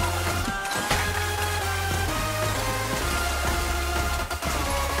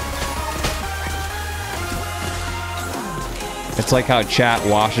 It's like how chat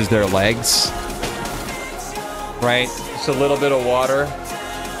washes their legs. Right? Just a little bit of water.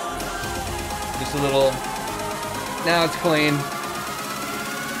 Just a little. Now it's clean.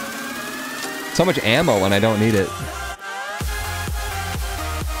 So much ammo when I don't need it.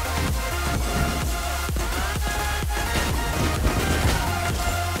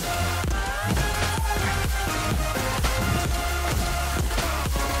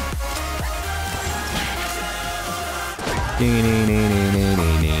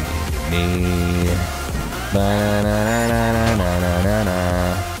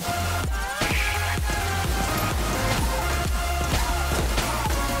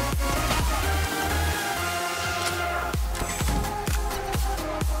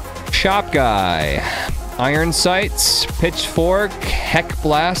 Shop guy. Iron sights, pitchfork, heck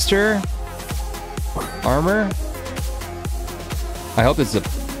blaster, armor. I hope it's a...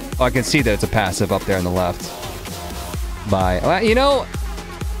 Oh, I can see that it's a passive up there on the left. Well, you know,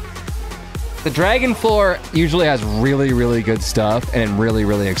 the Dragon floor usually has really, really good stuff and really,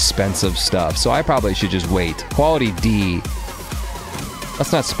 really expensive stuff. So I probably should just wait. Quality D.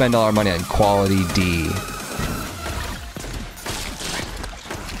 Let's not spend all our money on quality D.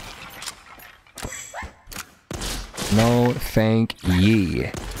 No, thank ye.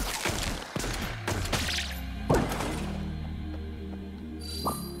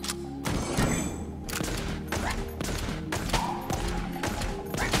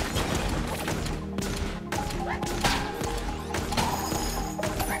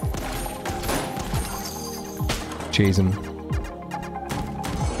 Cheese him.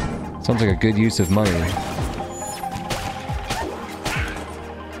 Sounds like a good use of money.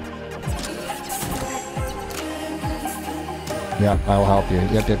 Yeah, I'll help you.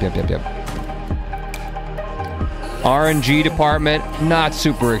 Yep. RNG department, not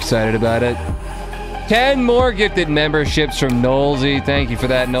super excited about it. 10 more gifted memberships from Nolsey. Thank you for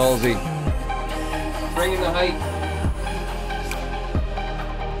that, Nolsey. Bringing the hype.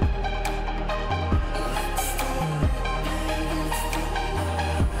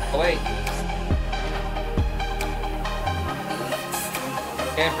 Oh, wait.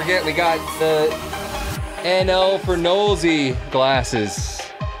 Can't forget, we got the NL for Nolsey glasses.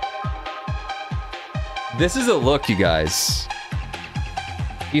 This is a look, you guys.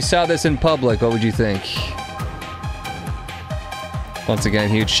 You saw this in public, what would you think? Once again,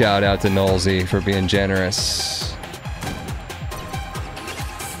 huge shout out to Nolsey for being generous.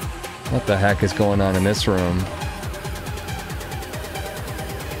 What the heck is going on in this room?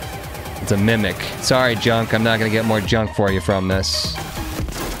 It's a mimic. Sorry, junk, I'm not gonna get more junk for you from this.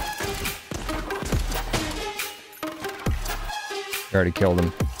 Already killed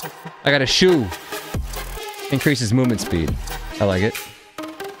him. I got a shoe. Increases movement speed. I like it.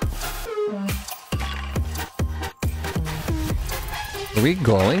 Are we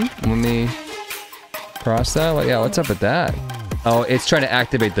glowing when we cross that? Well, yeah, what's up with that? Oh, it's trying to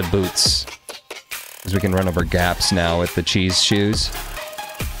activate the boots. Because we can run over gaps now with the cheese shoes.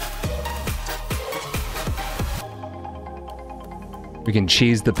 We can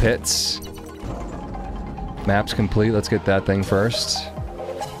cheese the pits. Map's complete. Let's get that thing first.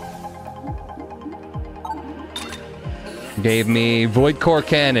 Gave me Void Core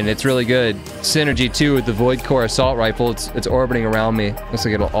Cannon. It's really good. Synergy too with the Void Core Assault Rifle. It's orbiting around me. Looks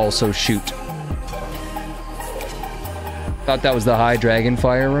like it'll also shoot. Thought that was the High Dragon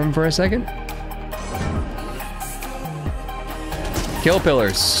Fire room for a second. Kill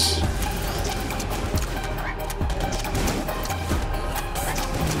pillars.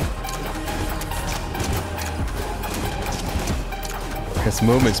 This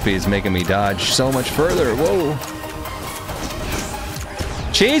movement speed is making me dodge so much further. Whoa.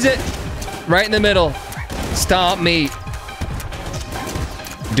 Cheese it! Right in the middle. Stomp me.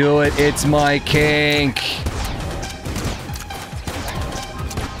 Do it. It's my kink.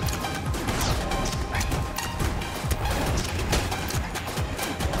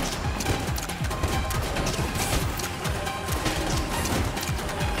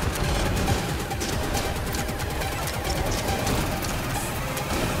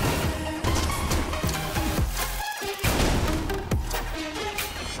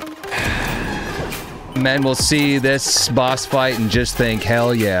 Men will see this boss fight and just think,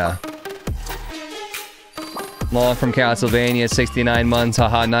 hell yeah. Long from Castlevania, 69 months,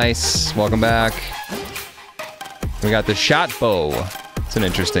 haha, nice. Welcome back. We got the shot bow. It's an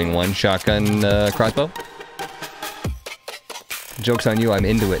interesting one. Shotgun crossbow. Joke's on you, I'm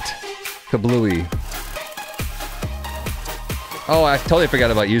into it. Kablooey. Oh, I totally forgot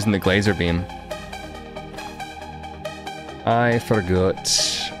about using the laser beam. I forgot.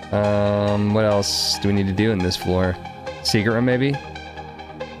 What else do we need to do in this floor? Secret room, maybe?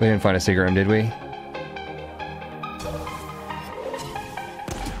 We didn't find a secret room, did we?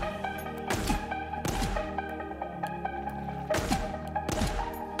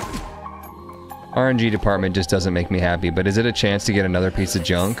 RNG department just doesn't make me happy, but is it a chance to get another piece of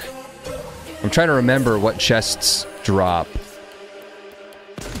junk? I'm trying to remember what chests drop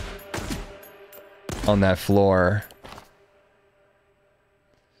on that floor.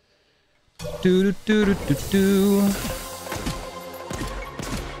 Do do do do do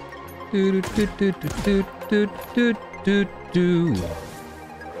do do do do do do do do do.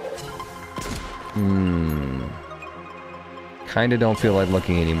 Kinda don't feel like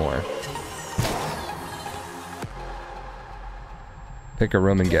looking anymore. Pick a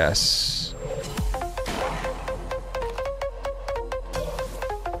room and guess.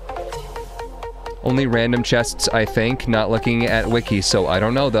 Only random chests, I think. Not looking at wiki, so I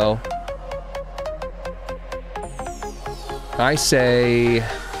don't know, though. I say...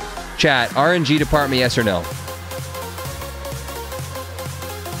 Chat, RNG department, yes or no?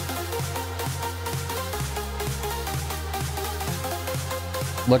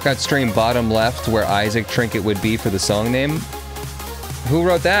 Look at stream bottom left where Isaac Trinket would be for the song name. Who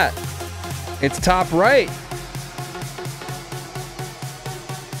wrote that? It's top right.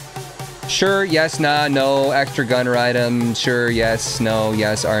 Sure, yes, nah, no, extra gunner item. Sure, yes, no,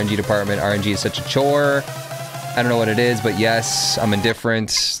 yes, RNG department. RNG is such a chore. I don't know what it is, but yes, I'm indifferent.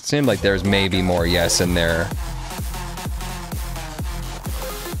 Seemed like there's maybe more yes in there.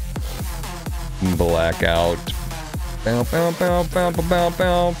 Blackout. Bow, bow, bow, bow, bow,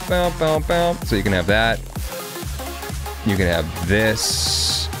 bow, bow, bow, bow. So you can have that. You can have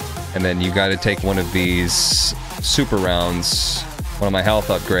this. And then you gotta take one of these super rounds. One of my health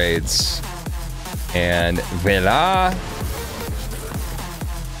upgrades. And voila!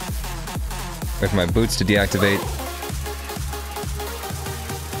 Wait for my boots to deactivate.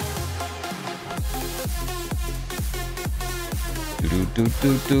 Do do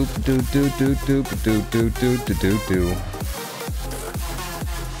do do do do do do do do do do do do.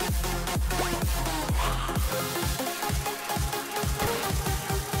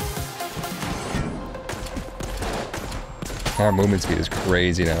 Our movement speed is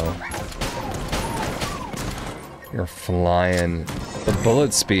crazy now. You're flying. The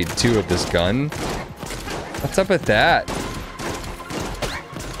bullet speed, too, of this gun. What's up with that?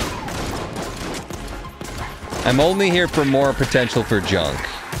 I'm only here for more potential for junk.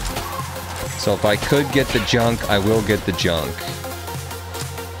 So if I could get the junk, I will get the junk.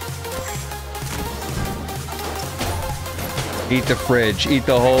 Eat the fridge. Eat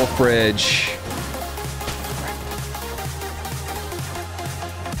the whole fridge.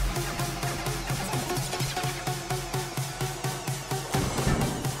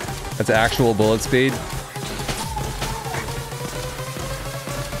 That's actual bullet speed.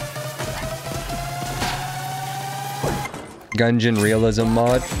 Gungeon realism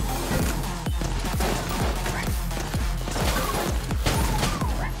mod.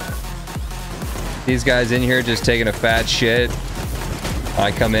 These guys in here just taking a fat shit.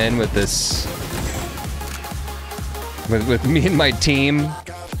 I come in with this... With me and my team.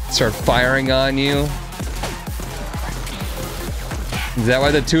 Start firing on you. Is that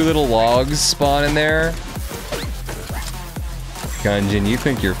why the two little logs spawn in there? Gungeon, you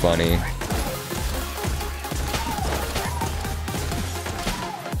think you're funny.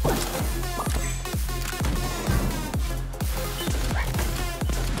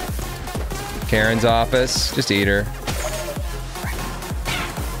 Karen's office. Just eat her.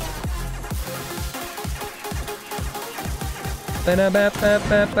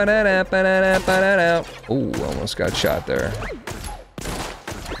 Ooh, almost got shot there.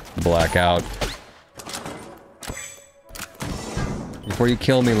 Blackout. Before you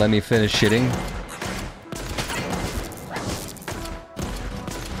kill me, let me finish shitting.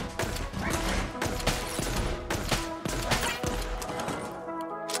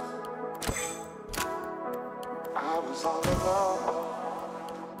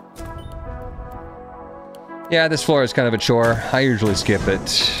 Yeah, this floor is kind of a chore. I usually skip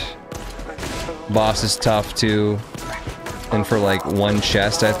it. Boss is tough too. And for like one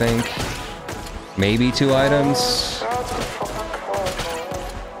chest, I think. Maybe 2 items.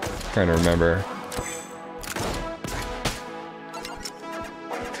 Trying to remember.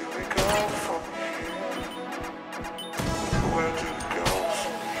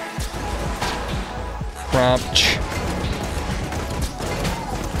 Prompt.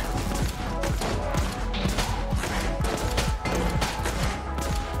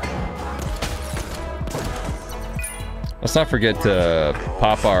 Let's not forget to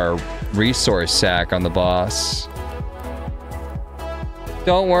pop our resource sack on the boss.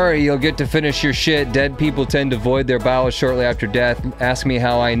 Don't worry, you'll get to finish your shit. Dead people tend to void their bowels shortly after death. Ask me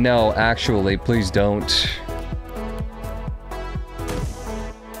how I know. Actually, please don't.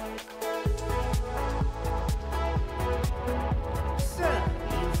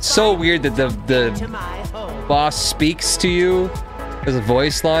 So weird that the boss speaks to you as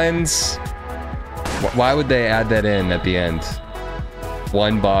voice lines. Why would they add that in at the end?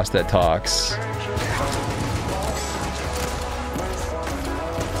 One boss that talks.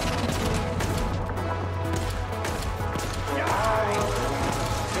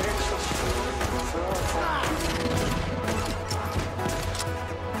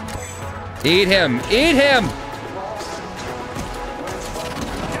 Eat him! Eat him!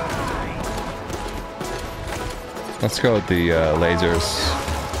 Let's go with the lasers.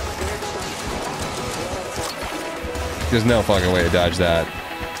 There's no fucking way to dodge that.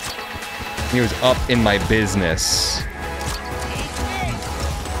 He was up in my business.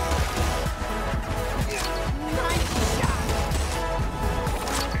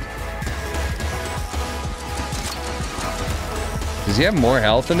 Does he have more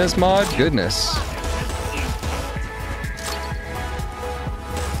health in this mod? Goodness.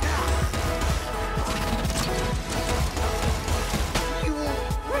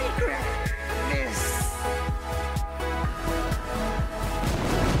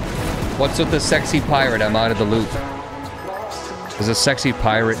 What's with the sexy pirate? I'm out of the loop. Does a sexy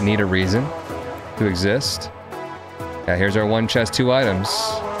pirate need a reason to exist? Yeah, here's our one chest, 2 items.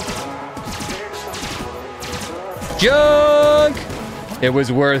 Junk! It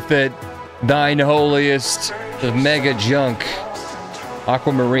was worth it. Thine holiest of mega junk.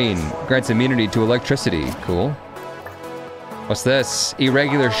 Aquamarine. Grants immunity to electricity. Cool. What's this?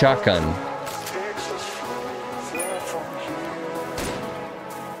 Irregular shotgun.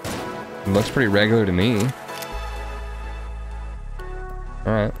 Looks pretty regular to me.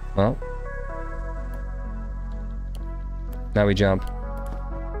 Alright, well. Now we jump.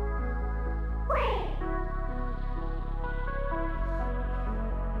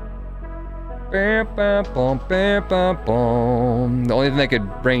 The only thing that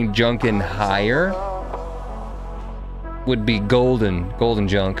could bring junk in higher would be golden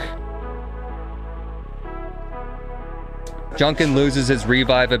junk. Junkin loses his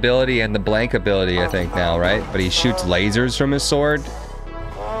revive ability and the blank ability, I think, now, right? But he shoots lasers from his sword.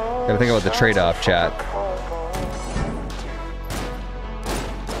 Gotta think about the trade-off, chat.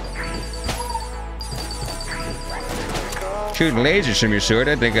 Shooting lasers from your sword,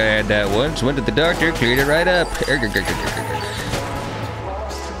 I think I had that once. Went to the doctor, cleared it right up.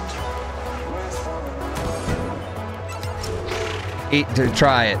 Eat to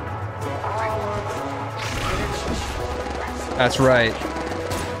try it. That's right.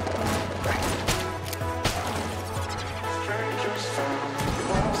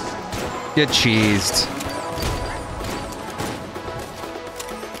 Get cheesed.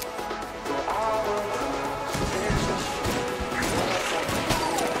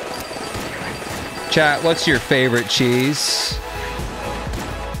 Chat, what's your favorite cheese?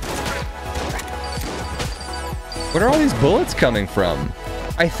 Where are all these bullets coming from?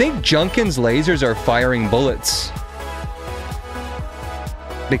 I think Junkin's lasers are firing bullets.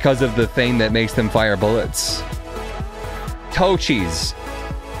 Because of the thing that makes them fire bullets. Toe cheese.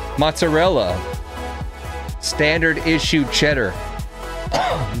 Mozzarella. Standard issue cheddar.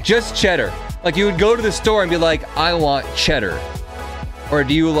 Just cheddar. Like you would go to the store and be like, I want cheddar. Or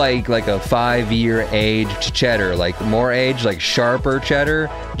do you like a 5-year aged cheddar? Like more aged, like sharper cheddar?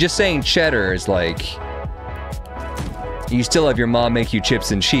 Just saying cheddar is like... You still have your mom make you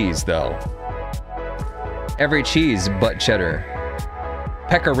chips and cheese though. Every cheese but cheddar.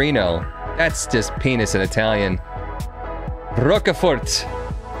 Pecorino. That's just penis in Italian. Roquefort.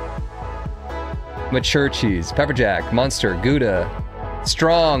 Mature cheese. Pepper jack. Munster. Gouda.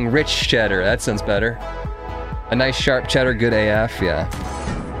 Strong, rich cheddar. That sounds better. A nice sharp cheddar. Good AF. Yeah.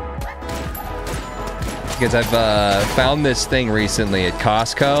 Because I've found this thing recently at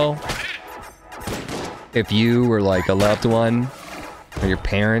Costco. If you or like a loved one or your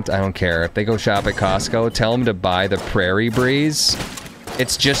parent, I don't care. If they go shop at Costco, tell them to buy the Prairie Breeze.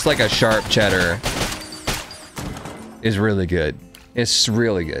 It's just like a sharp cheddar. It's really good. It's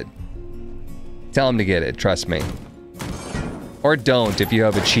really good. Tell them to get it, trust me. Or don't if you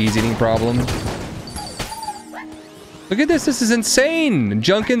have a cheese eating problem. Look at this, this is insane!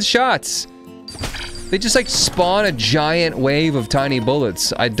 Junkin's shots. They just like spawn a giant wave of tiny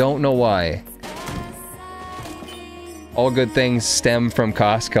bullets. I don't know why. All good things stem from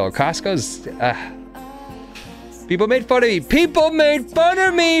Costco. Costco's... People made fun of me. People made fun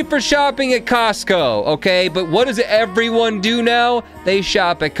of me for shopping at Costco, okay? But what does everyone do now? They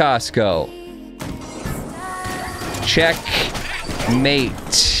shop at Costco. Checkmate.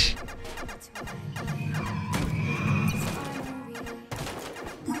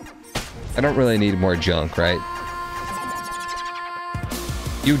 I don't really need more junk, right?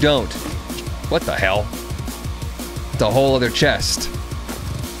 You don't. What the hell? It's a whole other chest.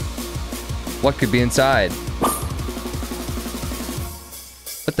 What could be inside?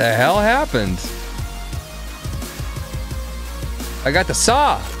 What the hell happened? I got the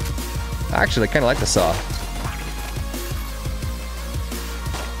saw. Actually, I kind of like the saw.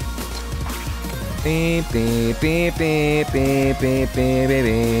 Beep, beep, beep, beep, beep, beep, beep, beep,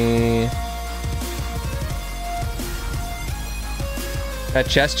 beep. That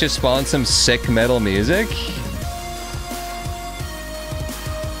chest just spawned some sick metal music.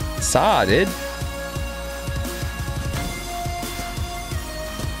 Saw, dude.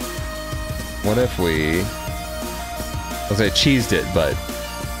 What if we... I'll say cheesed it, but...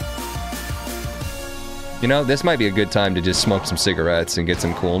 You know, this might be a good time to just smoke some cigarettes and get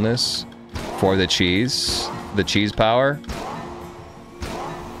some coolness for the cheese power.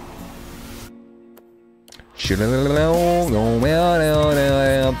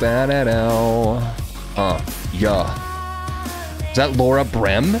 Yeah. Is that Laura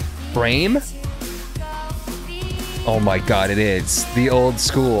Brame? Oh my god, it is. The old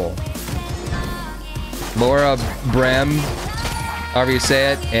school. Laura Brem, however you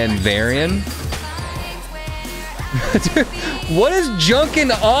say it, and Varian. Dude, what is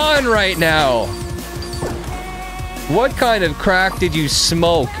junkin' on right now? What kind of crack did you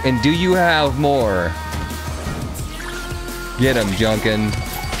smoke, and do you have more? Get him, Junkin.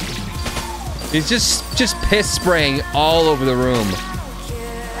 He's just piss spraying all over the room.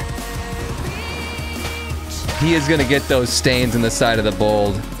 He is gonna get those stains in the side of the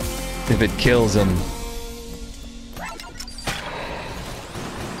bowl if it kills him.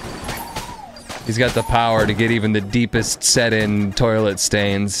 He's got the power to get even the deepest set-in toilet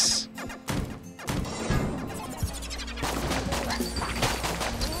stains.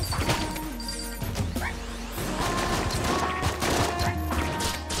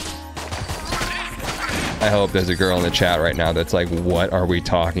 I hope there's a girl in the chat right now that's like, what are we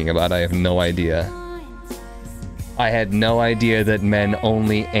talking about? I have no idea. I had no idea that men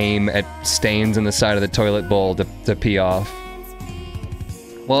only aim at stains in the side of the toilet bowl to pee off.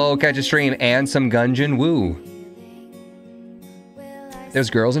 Whoa, catch a stream and some Gungeon, woo. There's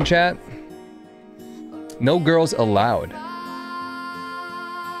girls in chat? No girls allowed.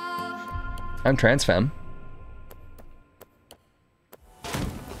 I'm trans femme.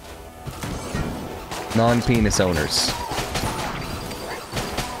 Non-penis owners.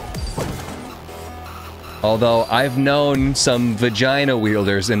 Although I've known some vagina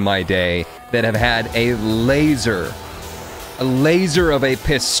wielders in my day that have had a laser of a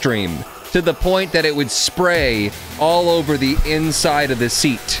piss stream to the point that it would spray all over the inside of the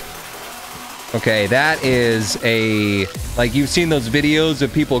seat. Okay, that is a... Like, you've seen those videos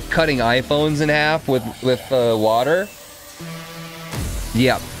of people cutting iPhones in half with water?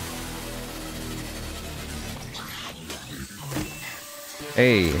 Yep.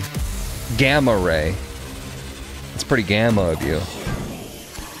 Hey, gamma ray. It's pretty gamma of you.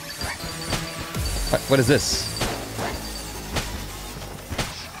 What is this?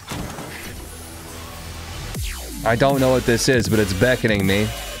 I don't know what this is, but it's beckoning me.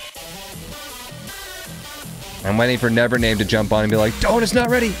 I'm waiting for Nevername to jump on and be like, "Don't, it's not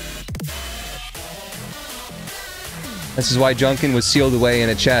ready!" This is why Junkin was sealed away in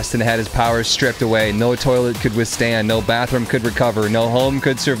a chest and had his powers stripped away. No toilet could withstand, no bathroom could recover, no home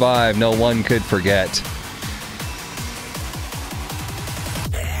could survive, no one could forget.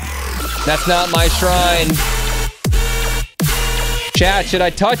 That's not my shrine. Chat, should I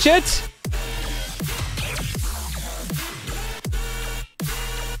touch it?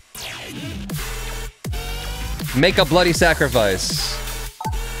 Make a bloody sacrifice.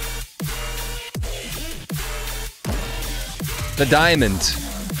 The diamond.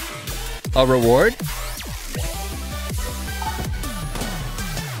 A reward?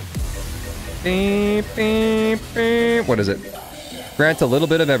 Beep, beep, beep. What is it? Grants a little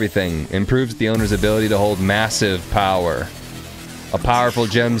bit of everything. Improves the owner's ability to hold massive power. A powerful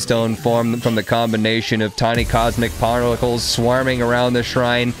gemstone formed from the combination of tiny cosmic particles swarming around the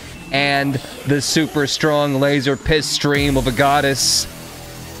shrine and the super strong laser piss stream of a goddess.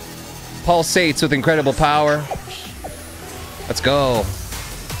 Pulsates with incredible power. Let's go.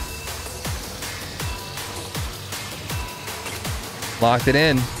 Locked it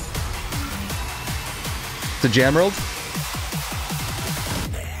in. It's a Gemerald.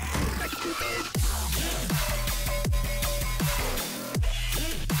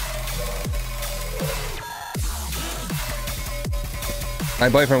 My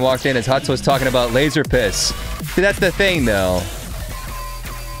boyfriend walked in, his Huts was talking about laser piss. See, that's the thing, though.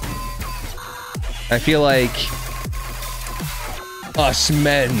 I feel like us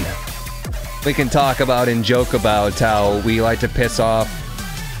men, we can talk about and joke about how we like to piss off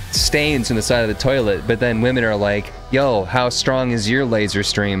stains from the side of the toilet, but then women are like, yo, how strong is your laser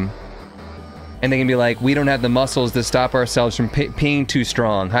stream? And they can be like, we don't have the muscles to stop ourselves from peeing too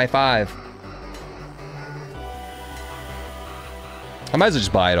strong. High five. I might as well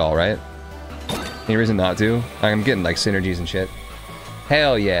just buy it all, right? Any reason not to? I'm getting like synergies and shit.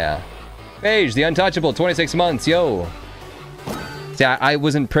 Hell yeah. Paige, the untouchable, 26 months, yo. See, I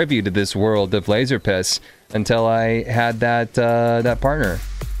wasn't privy to this world of laser piss until I had that partner.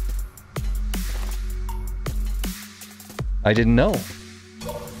 I didn't know.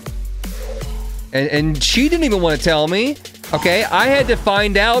 And she didn't even want to tell me. Okay, I had to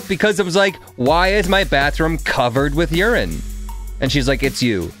find out because it was like, why is my bathroom covered with urine? And she's like, it's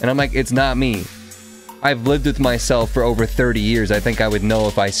you. And I'm like, it's not me. I've lived with myself for over 30 years. I think I would know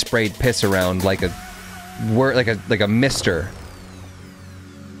if I sprayed piss around like a mister.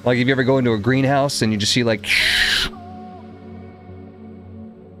 Like if you ever go into a greenhouse and you just see like,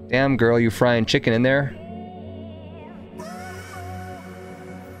 damn girl, you frying chicken in there?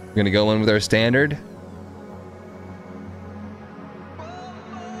 We're gonna go in with our standard?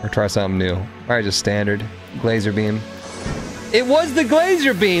 Or try something new. Alright, just standard. Glazer beam. It was the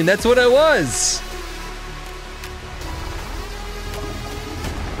glazer beam! That's what it was!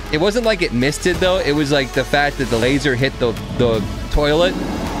 It wasn't like it missed it though, it was like the fact that the laser hit the toilet.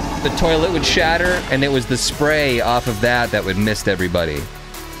 The toilet would shatter, and it was the spray off of that would mist everybody.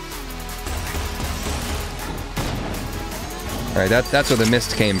 Alright, that's where the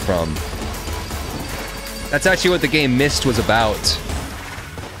mist came from. That's actually what the game Mist was about.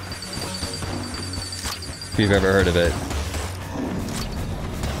 If you've ever heard of it.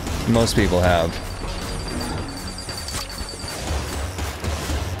 Most people have.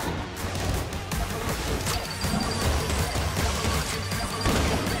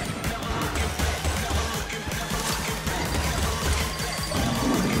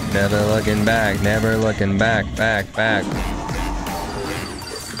 Never looking back, back.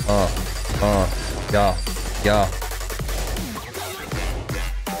 Yeah.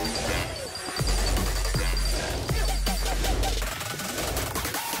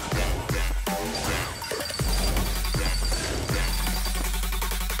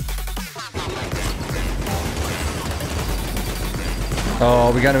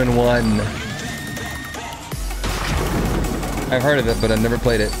 Oh, we got him in one. I've heard of it, but I've never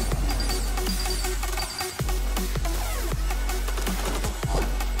played it.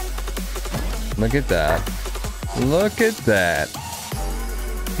 Look at that. Look at that.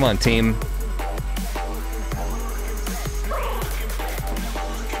 Come on, team.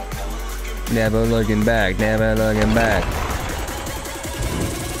 Never looking back, never looking back.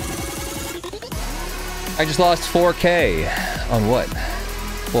 I just lost 4K. On what?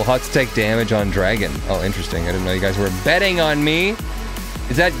 Will Huts take damage on Dragon? Oh, interesting. I didn't know you guys were betting on me.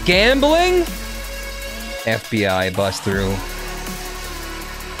 Is that gambling? FBI bust through.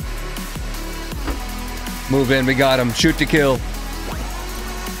 Move in, we got him. Shoot to kill.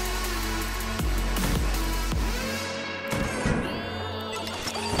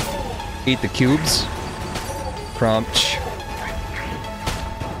 Eat the cubes. Prompt.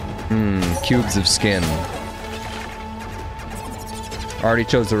 Cubes of skin. Already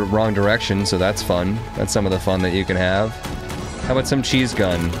chose the wrong direction, so that's fun. That's some of the fun that you can have. How about some cheese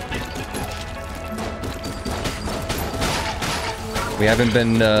gun? We haven't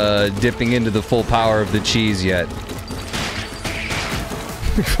been dipping into the full power of the cheese yet.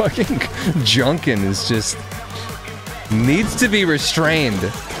 Fucking Junkin is just... needs to be restrained.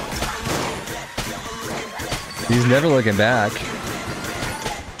 He's never looking back.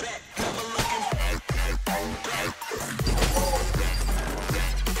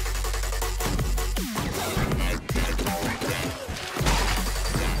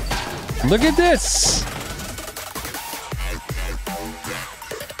 Look at this!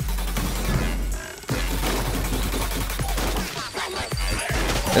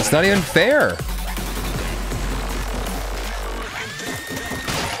 It's not even fair.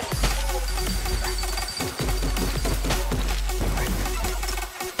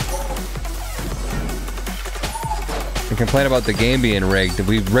 We complain about the game being rigged.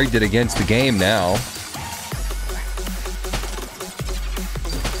 We've rigged it against the game now.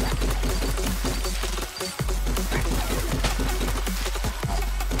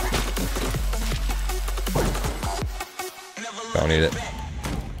 Don't need it.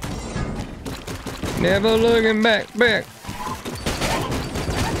 Never looking back.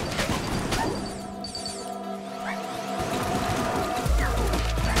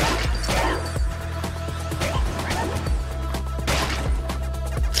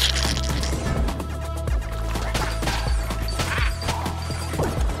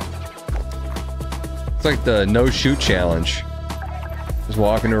 It's like the no-shoot challenge. Just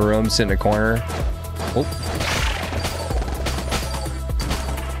walk into a room, sit in a corner. Oh.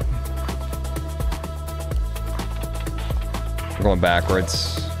 We're going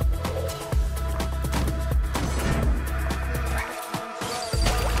backwards.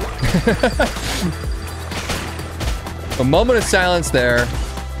 A moment of silence there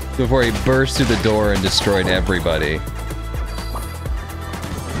before he burst through the door and destroyed everybody.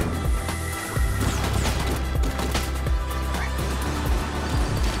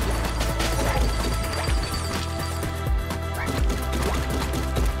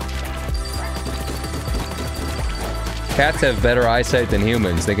 Cats have better eyesight than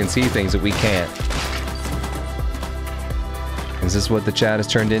humans. They can see things that we can't. Is this what the chat has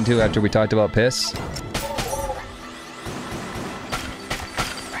turned into after we talked about piss?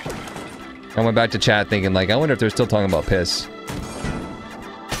 I went back to chat thinking, like, I wonder if they're still talking about piss.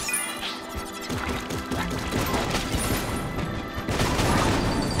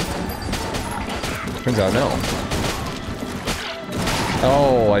 Turns out, no.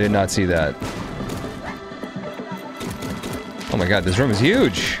 Oh, I did not see that. Oh my god, this room is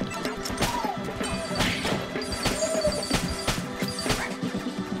huge!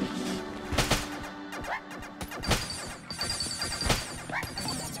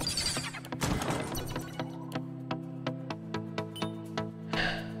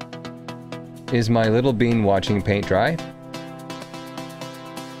 Is my little bean watching paint dry?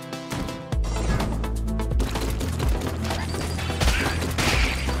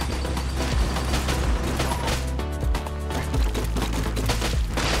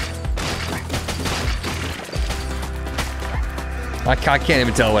 I can't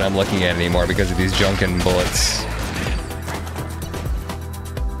even tell what I'm looking at anymore because of these Gungeon bullets.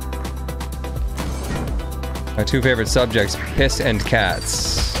 My two favorite subjects, piss and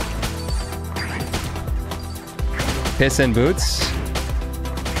cats. Piss and boots?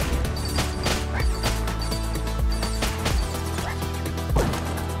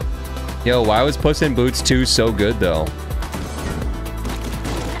 Yo, why was Puss in Boots 2 so good, though?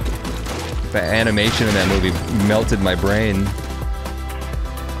 The animation in that movie melted my brain.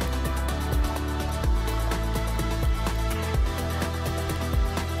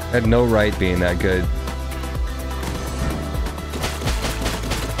 Had no right being that good.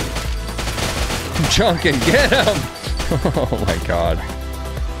 Gungeon, get him! Oh my god.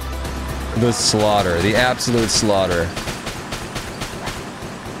 The slaughter. The absolute slaughter.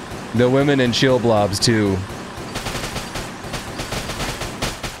 The women in chill blobs, too.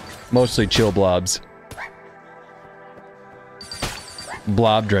 Mostly chill blobs.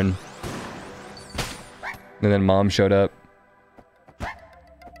 Blobdrin. And then mom showed up.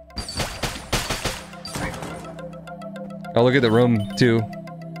 Oh, look at the room, too.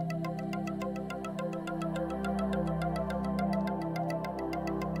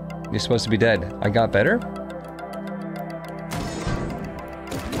 You're supposed to be dead. I got better?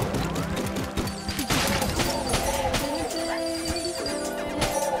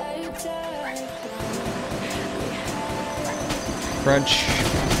 Crunch.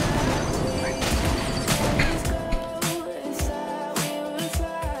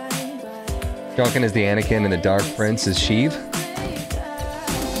 Gungeon is the Anakin and the Dark Prince is Sheev.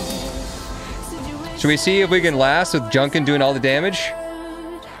 Should we see if we can last with Gungeon doing all the damage?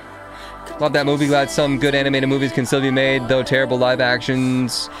 Love that movie. Glad some good animated movies can still be made, though terrible live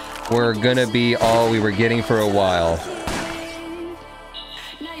actions were gonna be all we were getting for a while.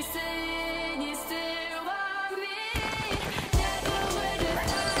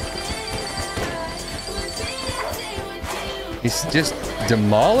 He's just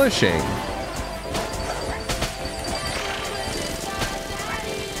demolishing.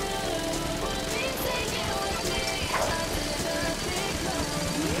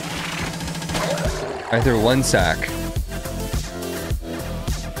 I threw one sack.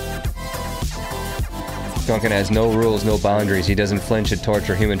 Gungeon has no rules, no boundaries. He doesn't flinch at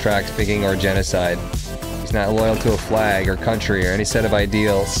torture, human trafficking, or genocide. He's not loyal to a flag or country or any set of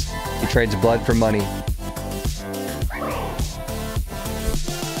ideals. He trades blood for money.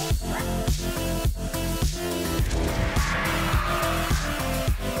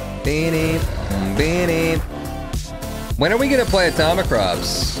 When are we gonna play Atomic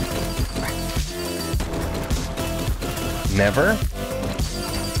Robs? Never?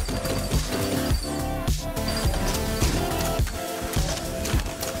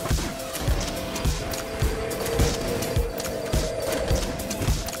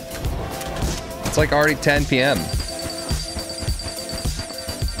 It's like already 10 p.m.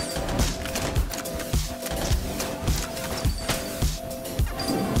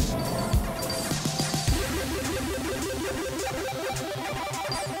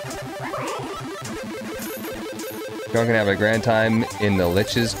 Gungeon can have a grand time in the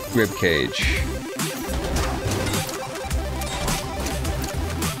Lich's ribcage.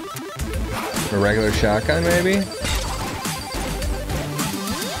 A regular shotgun, maybe?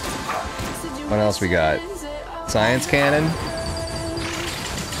 What else we got? Science cannon?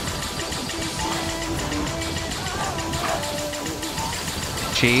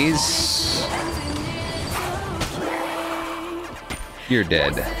 Cheese? You're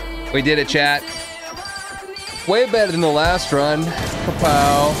dead. We did it, chat. Way better than the last run.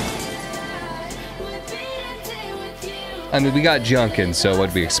 Kapow. I mean, we got Junkin, so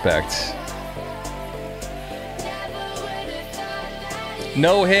what'd we expect?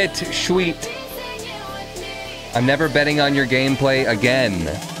 No hit, sweet. I'm never betting on your gameplay again.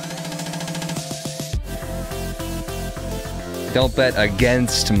 Don't bet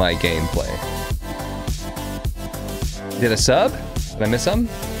against my gameplay. Did a sub? Did I miss something?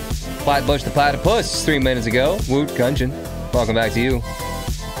 Flatbush the Platypus 3 minutes ago. Woot, Gungeon. Welcome back to you.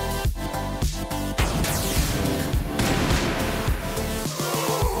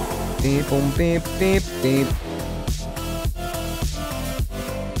 Beep, boom, beep, beep, beep.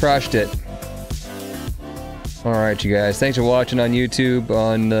 Crushed it. Alright, you guys. Thanks for watching on YouTube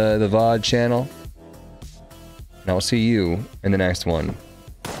on the VOD channel. And I'll see you in the next one.